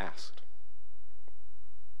Abraham asked.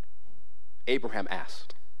 Abraham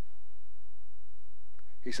asked.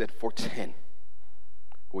 He said, for 10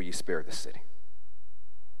 will you spare the city?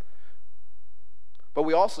 But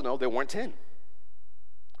we also know there weren't 10.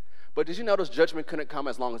 But did you notice judgment couldn't come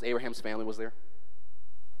as long as Abraham's family was there?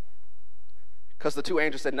 Because the 2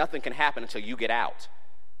 angels said nothing can happen until you get out.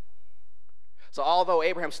 So although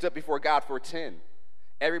Abraham stood before God for 10,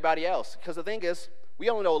 everybody else, because the thing is, we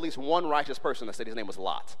only know at least one righteous person that said his name was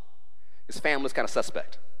Lot. His family was kind of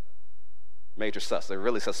suspect. Major sus. They're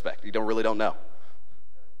really suspect. You really don't know.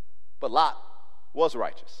 But Lot was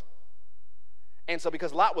righteous. And so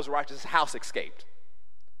because Lot was righteous, his house escaped.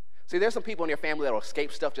 See, there's some people in your family that will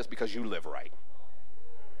escape stuff just because you live right.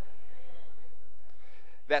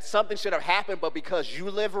 That something should have happened, but because you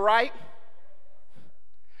live right.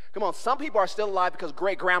 Come on, some people are still alive because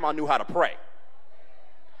great-grandma knew how to pray.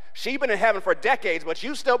 She's been in heaven for decades, but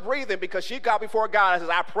you still breathing because she got before God and says,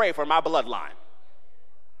 I pray for my bloodline.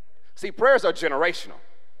 See, prayers are generational.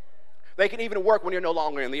 They can even work when you're no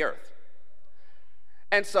longer in the earth.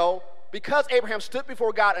 And so, because Abraham stood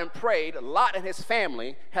before God and prayed, Lot and his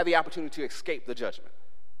family had the opportunity to escape the judgment.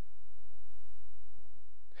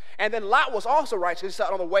 And then Lot was also righteous. He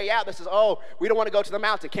said on the way out, they says, oh, we don't want to go to the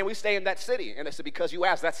mountain. Can we stay in that city? And they said, because you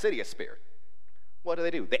asked, that city is spared. What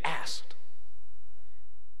do? They asked.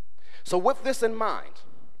 So with this in mind,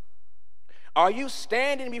 Are you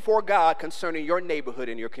standing before God concerning your neighborhood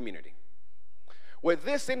and your community? With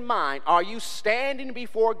this in mind, are you standing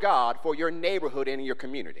before God for your neighborhood and your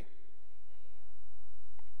community?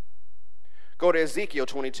 Go to Ezekiel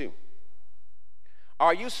 22.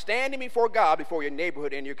 Are you standing before God before your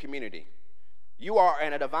neighborhood and your community? You are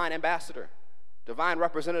a divine ambassador, divine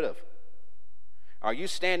representative. Are you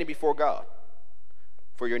standing before God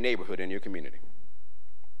for your neighborhood and your community?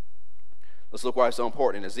 Let's look why it's so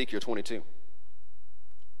important in Ezekiel 22.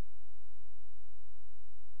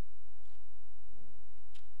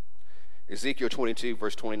 Ezekiel 22,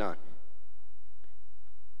 verse 29.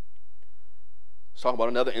 Let's talk about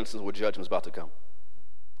another instance where judgment is about to come.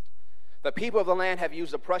 The people of the land have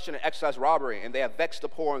used oppression and exercised robbery, and they have vexed the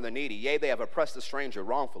poor and the needy. Yea, they have oppressed the stranger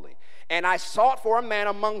wrongfully. And I sought for a man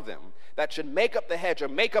among them that should make up the hedge or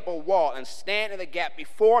make up a wall and stand in the gap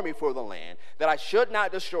before me for the land, that I should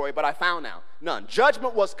not destroy, but I found now none.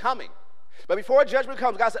 Judgment was coming. But before judgment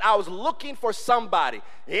comes, God said, I was looking for somebody,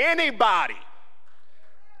 anybody,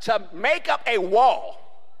 to make up a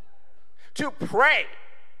wall, to pray,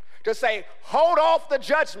 to say, hold off the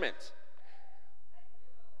judgment.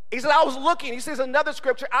 He said, I was looking. He says another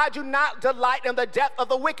scripture, I do not delight in the death of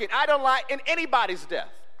the wicked. I don't delight in anybody's death.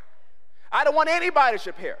 I don't want anybody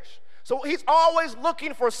to perish. So he's always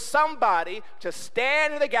looking for somebody to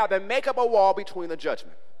stand in the gap and make up a wall between the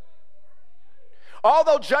judgment.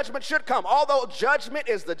 Although judgment should come, although judgment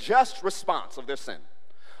is the just response of their sin,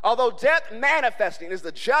 although death manifesting is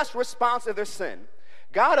the just response of their sin,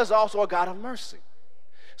 God is also a God of mercy.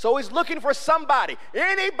 So he's looking for somebody,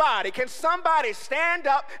 anybody. Can somebody stand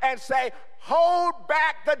up and say, hold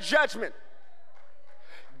back the judgment?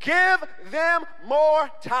 Give them more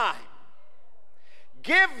time.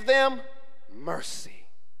 Give them mercy.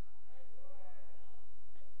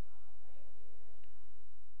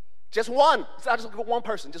 Just one. It's not just one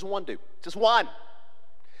person, just one dude. Just one.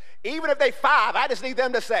 Even if they 5, I just need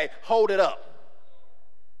them to say, hold it up.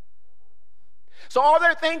 So are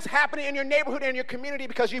there things happening in your neighborhood and your community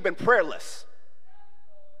because you've been prayerless?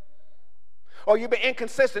 Or you've been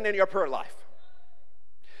inconsistent in your prayer life?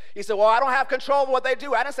 You said, well, I don't have control of what they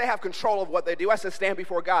do. I didn't say have control of what they do. I said stand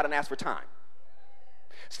before God and ask for time.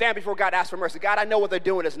 Stand before God, ask for mercy. God, I know what they're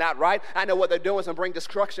doing is not right. I know what they're doing is going to bring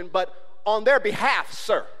destruction, but on their behalf,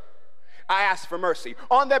 sir, I ask for mercy.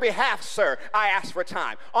 On their behalf, sir, I ask for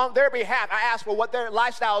time. On their behalf, I ask for what their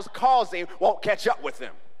lifestyle is causing won't catch up with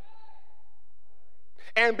them.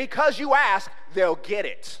 And because you ask, they'll get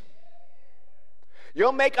it.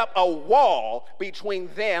 You'll make up a wall between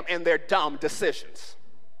them and their dumb decisions.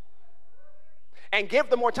 And give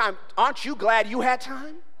them more time. Aren't you glad you had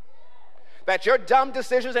time? That your dumb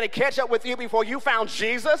decisions didn't catch up with you before you found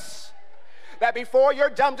Jesus? That before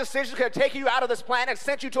your dumb decisions could take you out of this planet and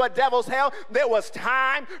sent you to a devil's hell, there was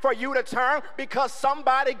time for you to turn because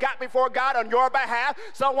somebody got before God on your behalf.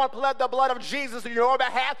 Someone pled the blood of Jesus on your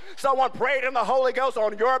behalf. Someone prayed in the Holy Ghost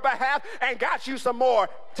on your behalf and got you some more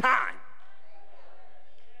time.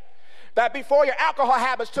 That before your alcohol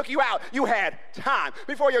habits took you out, you had time.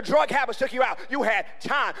 Before your drug habits took you out, you had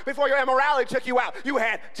time. Before your immorality took you out, you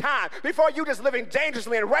had time. Before you just living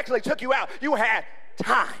dangerously and recklessly took you out, you had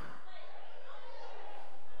time.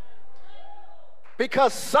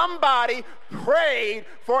 Because somebody prayed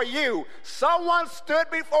for you. Someone stood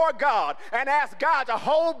before God and asked God to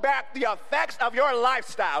hold back the effects of your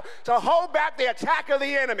lifestyle, to hold back the attack of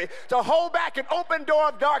the enemy, to hold back an open door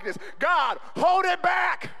of darkness. God, hold it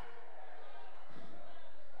back.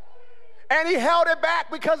 And he held it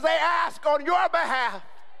back because they asked on your behalf.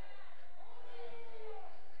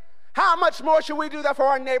 How much more should we do that for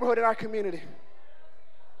our neighborhood and our community?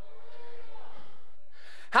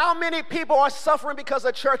 How many people are suffering because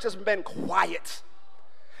the church has been quiet?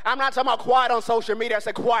 I'm not talking about quiet on social media. I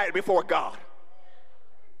said quiet before God.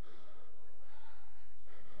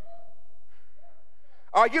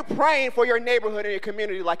 Are you praying for your neighborhood and your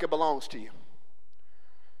community like it belongs to you?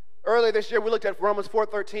 Earlier this year, we looked at Romans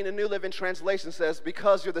 4:13. The New Living Translation says,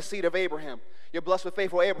 because you're the seed of Abraham, you're blessed with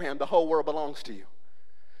faithful Abraham, the whole world belongs to you.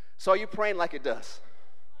 So are you praying like it does?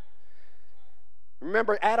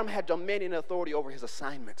 Remember, Adam had dominion and authority over his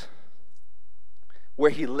assignment,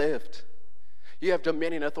 where he lived. You have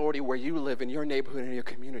dominion and authority where you live in your neighborhood and your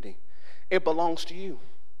community. It belongs to you.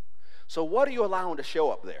 So what are you allowing to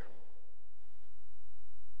show up there?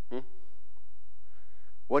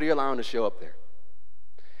 What are you allowing to show up there?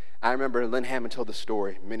 I remember Lynn Hammond told the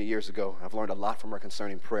story many years ago. I've learned a lot from her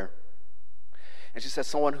concerning prayer. And she said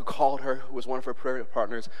someone who called her, who was one of her prayer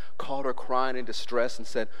partners, called her crying in distress and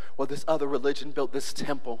said, well, this other religion built this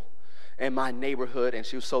temple in my neighborhood, and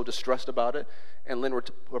she was so distressed about it. And Lynn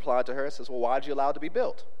replied to her and says, well, why did you allow it to be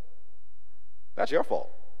built? That's your fault.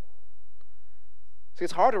 See,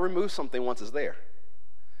 it's hard to remove something once it's there.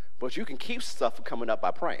 But you can keep stuff from coming up by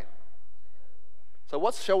praying. So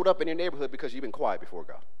what's showed up in your neighborhood because you've been quiet before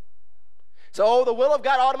God? So, the will of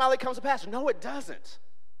God automatically comes to pass. No, it doesn't.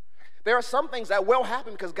 There are some things that will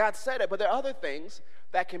happen because God said it, but there are other things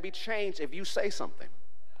that can be changed if you say something.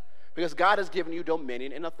 Because God has given you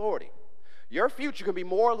dominion and authority. Your future can be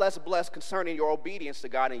more or less blessed concerning your obedience to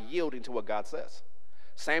God and yielding to what God says.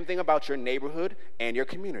 Same thing about your neighborhood and your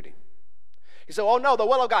community. You say, oh no, the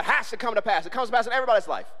will of God has to come to pass. It comes to pass in everybody's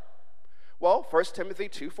life. Well, 1 Timothy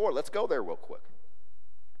 2:4, let's go there real quick.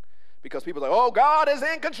 Because people are like, oh, God is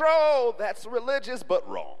in control. That's religious, but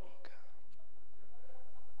wrong.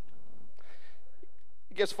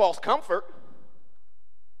 It gives false comfort,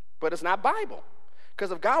 but it's not Bible.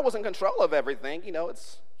 Because if God was in control of everything,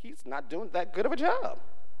 he's not doing that good of a job.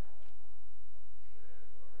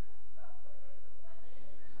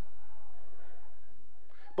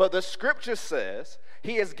 But the scripture says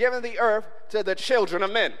he has given the earth to the children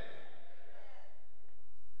of men.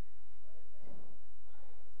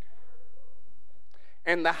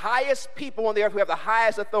 And the highest people on the earth who have the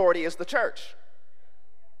highest authority is the church.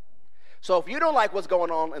 So if you don't like what's going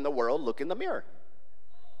on in the world, look in the mirror.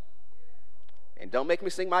 And don't make me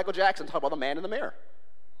sing Michael Jackson, talk about the man in the mirror.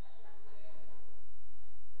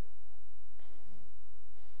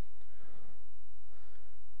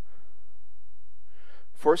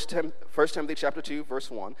 1 Timothy chapter 2,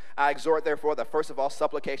 verse 1. I exhort, therefore, that first of all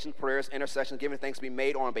supplications, prayers, intercessions, giving thanks be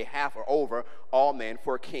made on behalf or over all men,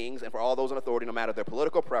 for kings and for all those in authority, no matter their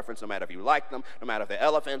political preference, no matter if you like them, no matter if they're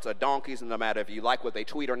elephants or donkeys, and no matter if you like what they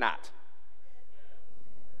tweet or not.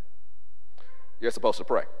 You're supposed to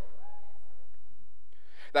pray.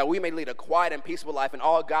 That we may lead a quiet and peaceable life in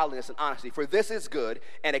all godliness and honesty. For this is good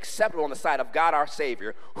and acceptable in the sight of God our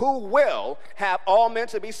Savior, who will have all men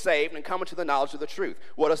to be saved and come into the knowledge of the truth.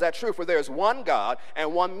 What is that truth? For there is one God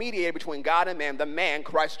and one mediator between God and man, the man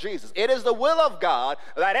Christ Jesus. It is the will of God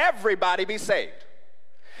that everybody be saved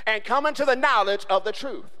and come into the knowledge of the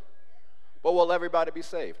truth. But will everybody be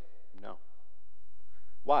saved? No.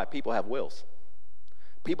 Why? People have wills.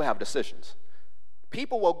 People have decisions.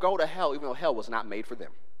 People will go to hell even though hell was not made for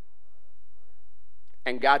them.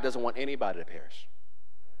 And God doesn't want anybody to perish.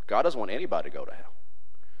 God doesn't want anybody to go to hell.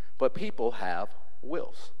 But people have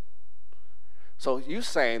wills. So you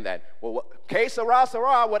saying that, well, que sera,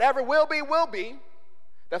 sera, whatever will be,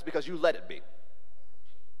 that's because you let it be.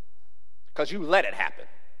 Because you let it happen.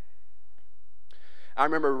 I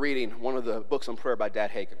remember reading one of the books on prayer by Dad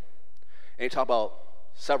Hagin. And he talked about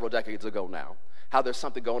several decades ago now, how there's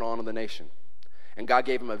something going on in the nation. And God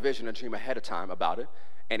gave him a vision and dream ahead of time about it.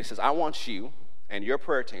 And he says, I want you and your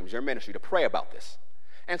prayer teams, your ministry, to pray about this.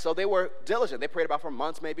 And so they were diligent. They prayed about it for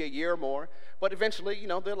months, maybe a year or more. But eventually,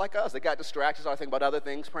 they're like us. They got distracted, started thinking about other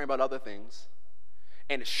things, praying about other things.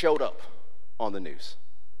 And it showed up on the news.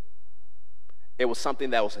 It was something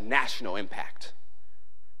that was a national impact,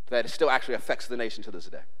 that it still actually affects the nation to this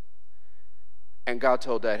day. And God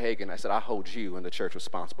told Dad Hagin, I said, I hold you and the church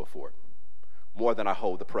responsible for it, more than I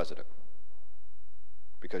hold the president,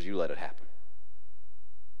 because you let it happen.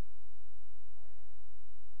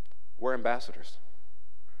 We're ambassadors.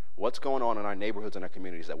 What's going on in our neighborhoods and our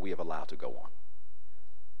communities that we have allowed to go on?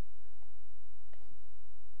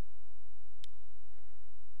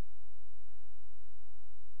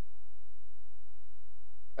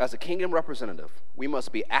 As a kingdom representative, we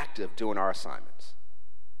must be active doing our assignments.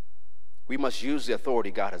 We must use the authority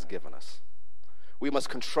God has given us. We must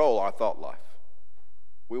control our thought life.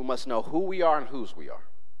 We must know who we are and whose we are.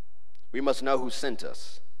 We must know who sent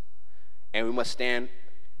us. And we must stand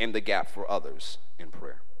in the gap for others in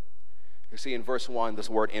prayer. You see in verse 1, this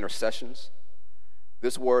word intercessions.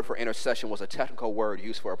 This word for intercession was a technical word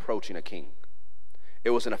used for approaching a king. It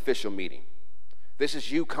was an official meeting. This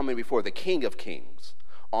is you coming before the King of Kings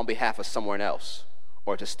on behalf of someone else,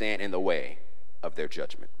 or to stand in the way of their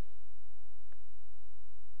judgment.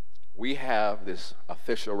 We have this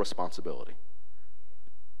official responsibility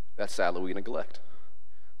that sadly we neglect.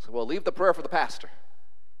 So, well, leave the prayer for the pastor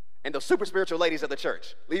and the super spiritual ladies of the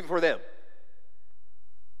church. Leave it for them.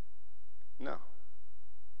 No.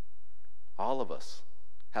 All of us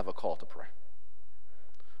have a call to pray.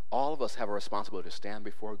 All of us have a responsibility to stand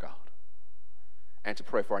before God and to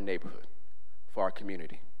pray for our neighborhood, for our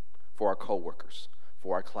community, for our co-workers,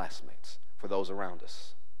 for our classmates, for those around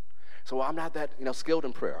us. So I'm not that skilled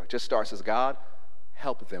in prayer. It just starts as, God,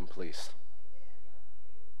 help them, please.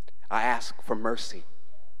 I ask for mercy.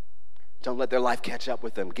 Don't let their life catch up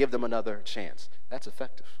with them. Give them another chance. That's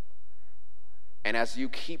effective. And as you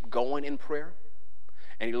keep going in prayer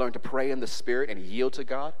and you learn to pray in the Spirit and yield to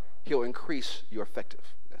God, He'll increase your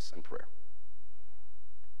effectiveness in prayer.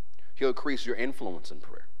 He'll increase your influence in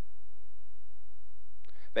prayer.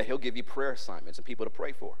 That he'll give you prayer assignments and people to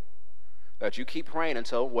pray for. That you keep praying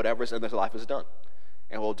until whatever's in their life is done.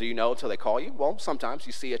 And well, do you know until they call you? Well, sometimes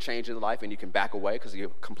you see a change in their life and you can back away because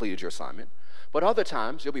you completed your assignment. But other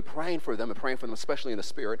times, you'll be praying for them and praying for them, especially in the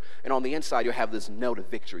spirit. And on the inside, you'll have this note of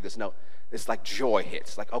victory, this note, it's like joy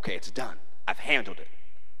hits. Like, okay, it's done. I've handled it.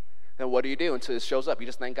 Then what do you do until it shows up? You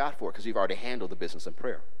just thank God for it because you've already handled the business in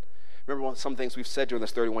prayer. Remember some things we've said during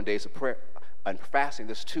this 31 days of prayer and fasting,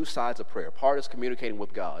 there's two sides of prayer. Part is communicating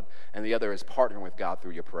with God, and the other is partnering with God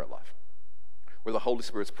through your prayer life, where the Holy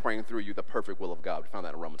Spirit's praying through you the perfect will of God. We found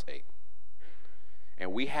that in Romans 8.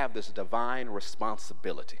 And we have this divine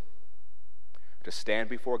responsibility to stand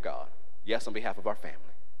before God, yes, on behalf of our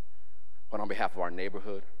family, but on behalf of our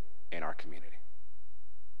neighborhood and our community.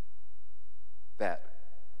 That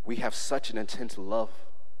we have such an intense love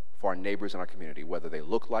for our neighbors in our community, whether they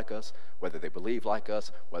look like us, whether they believe like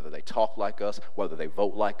us, whether they talk like us, whether they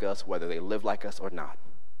vote like us, whether they live like us or not.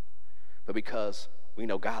 But because we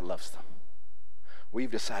know God loves them,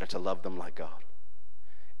 we've decided to love them like God.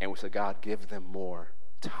 And we said, God, give them more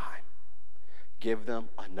time. Give them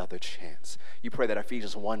another chance. You pray that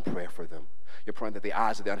Ephesians 1 prayer for them. You're praying that the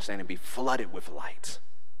eyes of their understanding be flooded with light.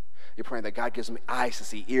 You're praying that God gives them eyes to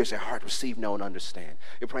see, ears and heart to receive, know, and understand.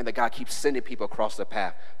 You're praying that God keeps sending people across the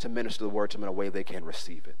path to minister the word to them in a way they can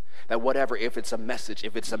receive it. That whatever, if it's a message,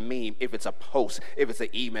 if it's a meme, if it's a post, if it's an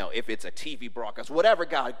email, if it's a TV broadcast, whatever,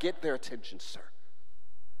 God, get their attention, sir.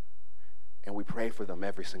 And we pray for them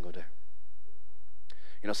every single day.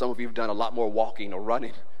 You know, some of you have done a lot more walking or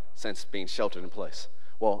running since being sheltered in place.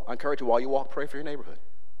 Well, I encourage you, while you walk, pray for your neighborhood.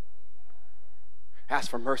 Ask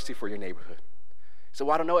for mercy for your neighborhood. So,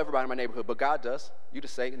 well, I don't know everybody in my neighborhood, but God does. You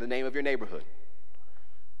just say in the name of your neighborhood.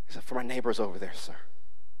 He said, for my neighbors over there, sir.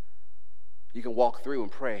 You can walk through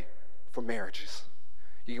and pray for marriages.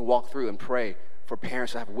 You can walk through and pray for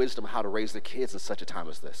parents to have wisdom on how to raise their kids in such a time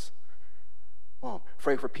as this. Well,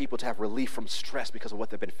 pray for people to have relief from stress because of what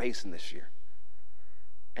they've been facing this year.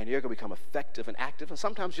 And you're going to become effective and active, and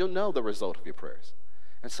sometimes you'll know the result of your prayers.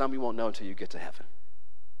 And some you won't know until you get to heaven,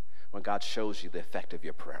 when God shows you the effect of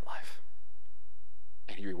your prayer life,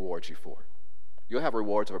 and he rewards you for it. You'll have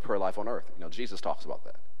rewards of a prayer life on earth. You know, Jesus talks about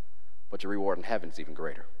that. But your reward in heaven is even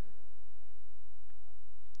greater.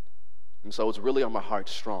 And so it's really on my heart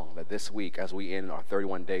strong that this week, as we end our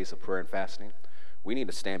 31 days of prayer and fasting, we need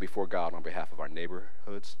to stand before God on behalf of our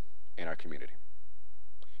neighborhoods and our community.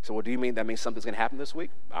 So what do you mean? That means something's going to happen this week?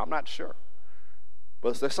 I'm not sure.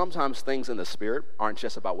 But there's sometimes things in the spirit aren't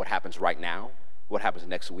just about what happens right now, what happens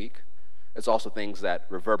next week. It's also things that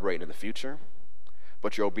reverberate in the future.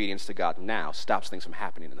 But your obedience to God now stops things from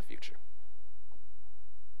happening in the future.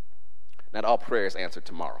 Not all prayer is answered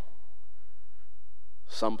tomorrow.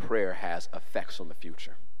 Some prayer has effects on the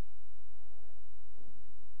future.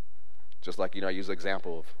 Just like, I use the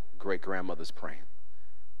example of great-grandmothers praying,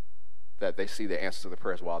 that they see the answers to the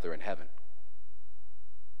prayers while they're in heaven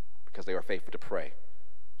because they were faithful to pray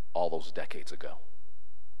all those decades ago.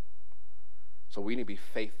 So we need to be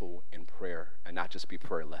faithful in prayer and not just be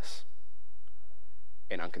prayerless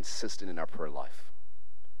and inconsistent in our prayer life.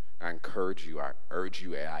 I encourage you, I urge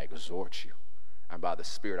you, and I exhort you. And by the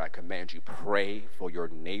Spirit, I command you, pray for your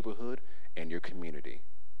neighborhood and your community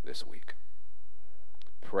this week.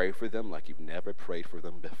 Pray for them like you've never prayed for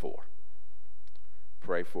them before.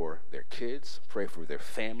 Pray for their kids. Pray for their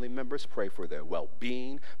family members. Pray for their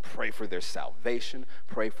well-being. Pray for their salvation.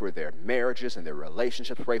 Pray for their marriages and their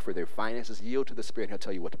relationships. Pray for their finances. Yield to the Spirit, and he'll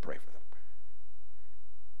tell you what to pray for them.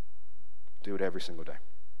 Do it every single day.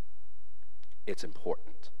 It's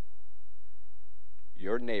important.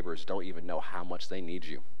 Your neighbors don't even know how much they need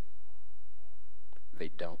you. They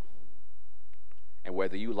don't. And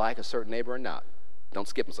whether you like a certain neighbor or not, don't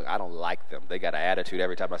skip them. Say, I don't like them. They got an attitude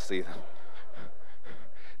every time I see them.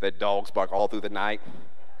 Their dogs bark all through the night.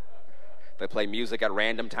 They play music at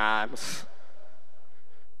random times.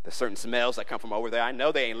 There's certain smells that come from over there. I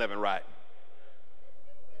know they ain't living right.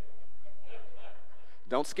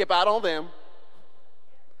 Don't skip out on them.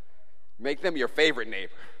 Make them your favorite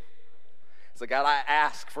neighbor. So God, I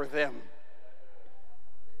ask for them.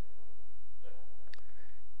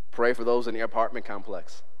 Pray for those in the apartment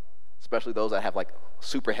complex, especially those that have like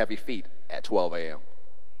super heavy feet at 12 a.m.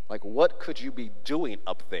 Like, what could you be doing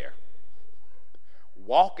up there?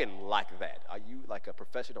 Walking like that? Are you like a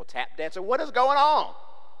professional tap dancer? What is going on?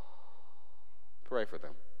 Pray for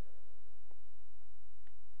them.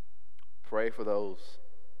 Pray for those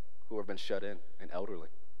who have been shut in and elderly,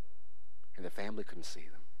 and their family couldn't see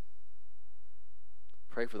them.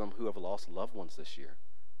 Pray for them who have lost loved ones this year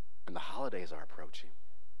And the holidays are approaching.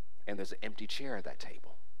 And there's an empty chair at that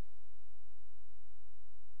table.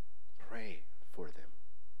 Pray for them.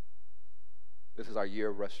 This is our year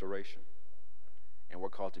of restoration. And we're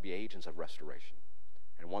called to be agents of restoration.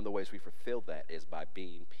 And one of the ways we fulfill that is by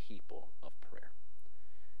being people of prayer.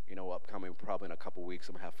 You know, upcoming probably in a couple weeks,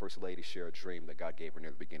 I'm going to have First Lady share a dream that God gave her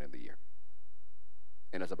near the beginning of the year.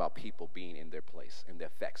 And it's about people being in their place and the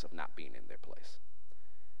effects of not being in their place.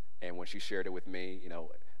 And when she shared it with me, you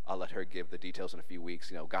know, I'll let her give the details in a few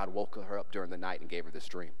weeks. You know, God woke her up during the night and gave her this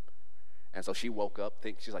dream. And so she woke up,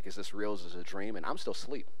 she's like, is this real? Is this a dream? And I'm still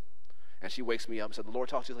asleep. And she wakes me up and said, the Lord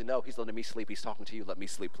talks to you. Like, no, he's letting me sleep. He's talking to you. Let me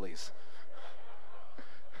sleep, please.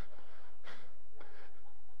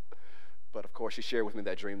 But of course, she shared with me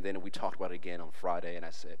that dream then, and we talked about it again on Friday. And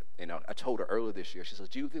I said, you know, I told her earlier this year, she says,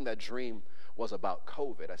 do you think that dream was about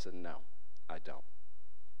COVID? I said, no, I don't.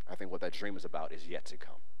 I think what that dream is about is yet to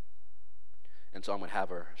come. And so I'm going to have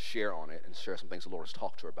her share on it and share some things the Lord has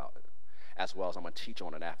talked to her about it, as well as I'm going to teach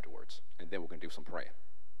on it afterwards. And then we're going to do some praying.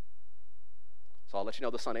 So I'll let you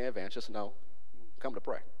know the Sunday in advance. Just know, come to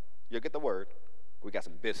pray. You'll get the word. We got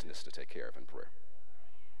some business to take care of in prayer.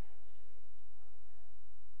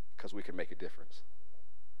 Because we can make a difference.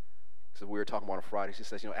 So we were talking about on Friday. She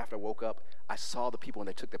says, you know, after I woke up, I saw the people when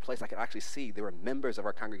they took their place. I could actually see there were members of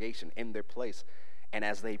our congregation in their place. And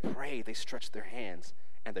as they prayed, they stretched their hands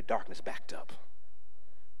and the darkness backed up.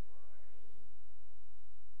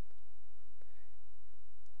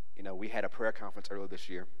 You know, we had a prayer conference earlier this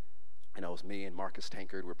year. And it was me and Marcus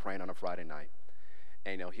Tankard. We were praying on a Friday night.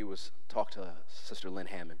 And, you know, he was talking to Sister Lynn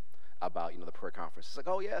Hammond about, you know, the prayer conference. He's like,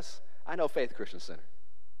 oh, yes, I know Faith Christian Center.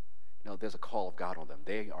 You know, there's a call of God on them.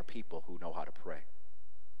 They are people who know how to pray.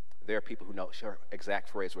 There are people who know, her exact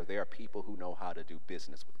phrase where there are people who know how to do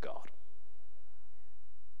business with God.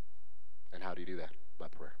 And how do you do that? By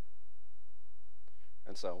prayer.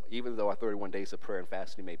 And so, even though our 31 days of prayer and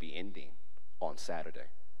fasting may be ending on Saturday,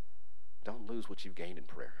 don't lose what you've gained in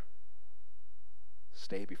prayer.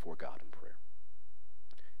 Stay before God in prayer.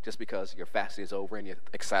 Just because your fasting is over and you're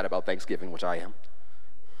excited about Thanksgiving, which I am.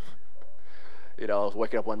 You know, I was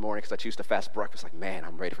waking up one morning because I choose to fast breakfast. Like, man,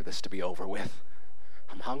 I'm ready for this to be over with.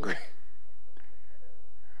 I'm hungry.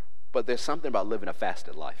 But there's something about living a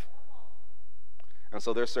fasted life. And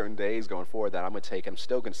so there's certain days going forward that I'm going to take, and I'm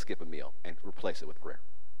still going to skip a meal and replace it with prayer.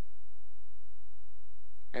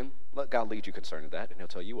 And let God lead you concerning that, and he'll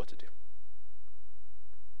tell you what to do.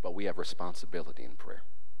 But we have responsibility in prayer.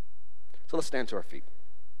 So let's stand to our feet.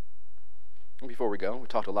 And before we go, we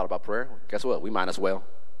talked a lot about prayer. Guess what? We might as well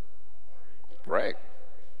pray.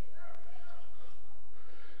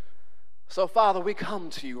 So, Father, we come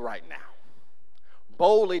to you right now,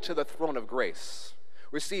 boldly to the throne of grace,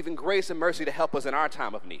 receiving grace and mercy to help us in our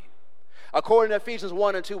time of need. According to Ephesians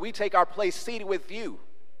 1 and 2, we take our place seated with you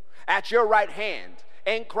at your right hand,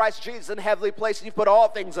 in Christ Jesus in heavenly places. You've put all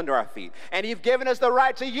things under our feet. And you've given us the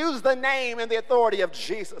right to use the name and the authority of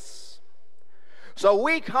Jesus. So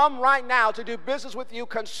we come right now to do business with you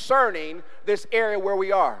concerning this area where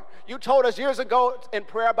we are. You told us years ago in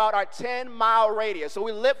prayer about our 10-mile radius. So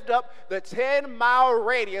we lift up the 10-mile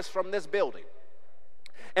radius from this building.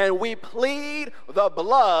 And we plead the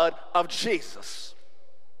blood of Jesus.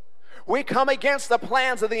 We come against the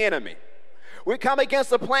plans of the enemy. We come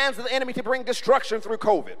against the plans of the enemy to bring destruction through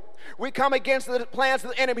COVID. We come against the plans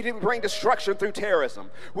of the enemy to bring destruction through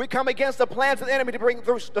terrorism. We come against the plans of the enemy to bring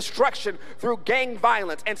through destruction through gang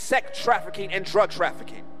violence and sex trafficking and drug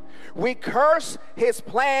trafficking. We curse his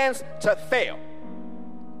plans to fail.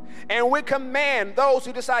 And we command those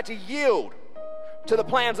who decide to yield to the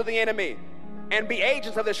plans of the enemy and be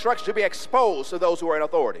agents of destruction to be exposed to those who are in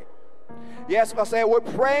authority. Yes, I say we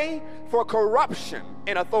pray for corruption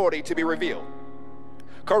in authority to be revealed.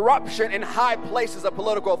 Corruption in high places of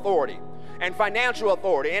political authority and financial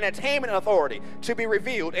authority and entertainment authority to be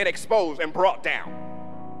revealed and exposed and brought down.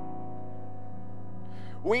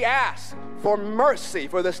 We ask for mercy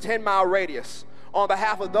for this 10-mile radius on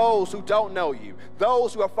behalf of those who don't know you,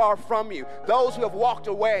 those who are far from you, those who have walked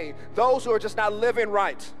away, those who are just not living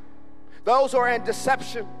right, those who are in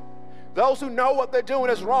deception, those who know what they're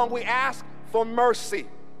doing is wrong. We ask for mercy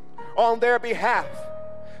on their behalf,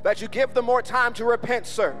 that you give them more time to repent,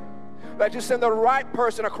 sir, that you send the right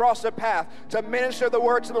person across their path to minister the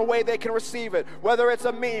word to them in a way they can receive it, whether it's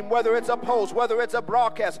a meme, whether it's a post, whether it's a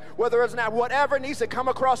broadcast, whether it's not, whatever needs to come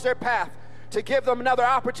across their path to give them another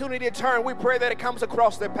opportunity to turn. We pray that it comes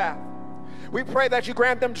across their path. We pray that you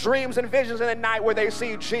grant them dreams and visions in the night where they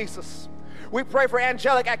see Jesus. We pray for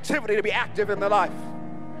angelic activity to be active in their life.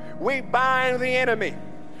 We bind the enemy.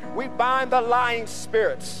 We bind the lying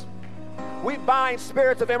spirits. We bind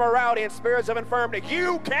spirits of immorality and spirits of infirmity.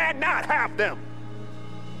 You cannot have them.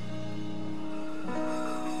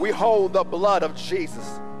 We hold the blood of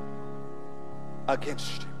Jesus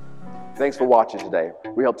against you. Thanks for watching today.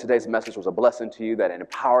 We hope today's message was a blessing to you, that it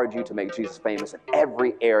empowered you to make Jesus famous in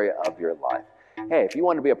every area of your life. Hey, if you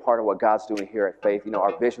want to be a part of what God's doing here at Faith,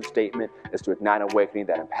 our vision statement is to ignite awakening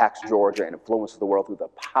that impacts Georgia and influences the world through the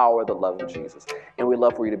power of the love of Jesus. And we'd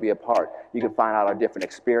love for you to be a part. You can find out our different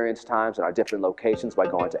experience times and our different locations by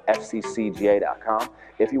going to fccga.com.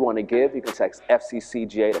 If you want to give, you can text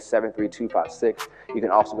FCCGA to 73256. You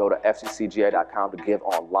can also go to fccga.com to give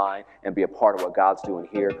online and be a part of what God's doing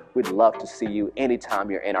here. We'd love to see you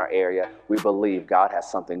anytime you're in our area. We believe God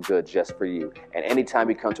has something good just for you. And anytime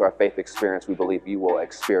you come to our faith experience, we believe you will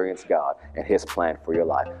experience God and His plan for your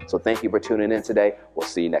life. So thank you for tuning in today. We'll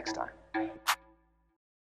see you next time.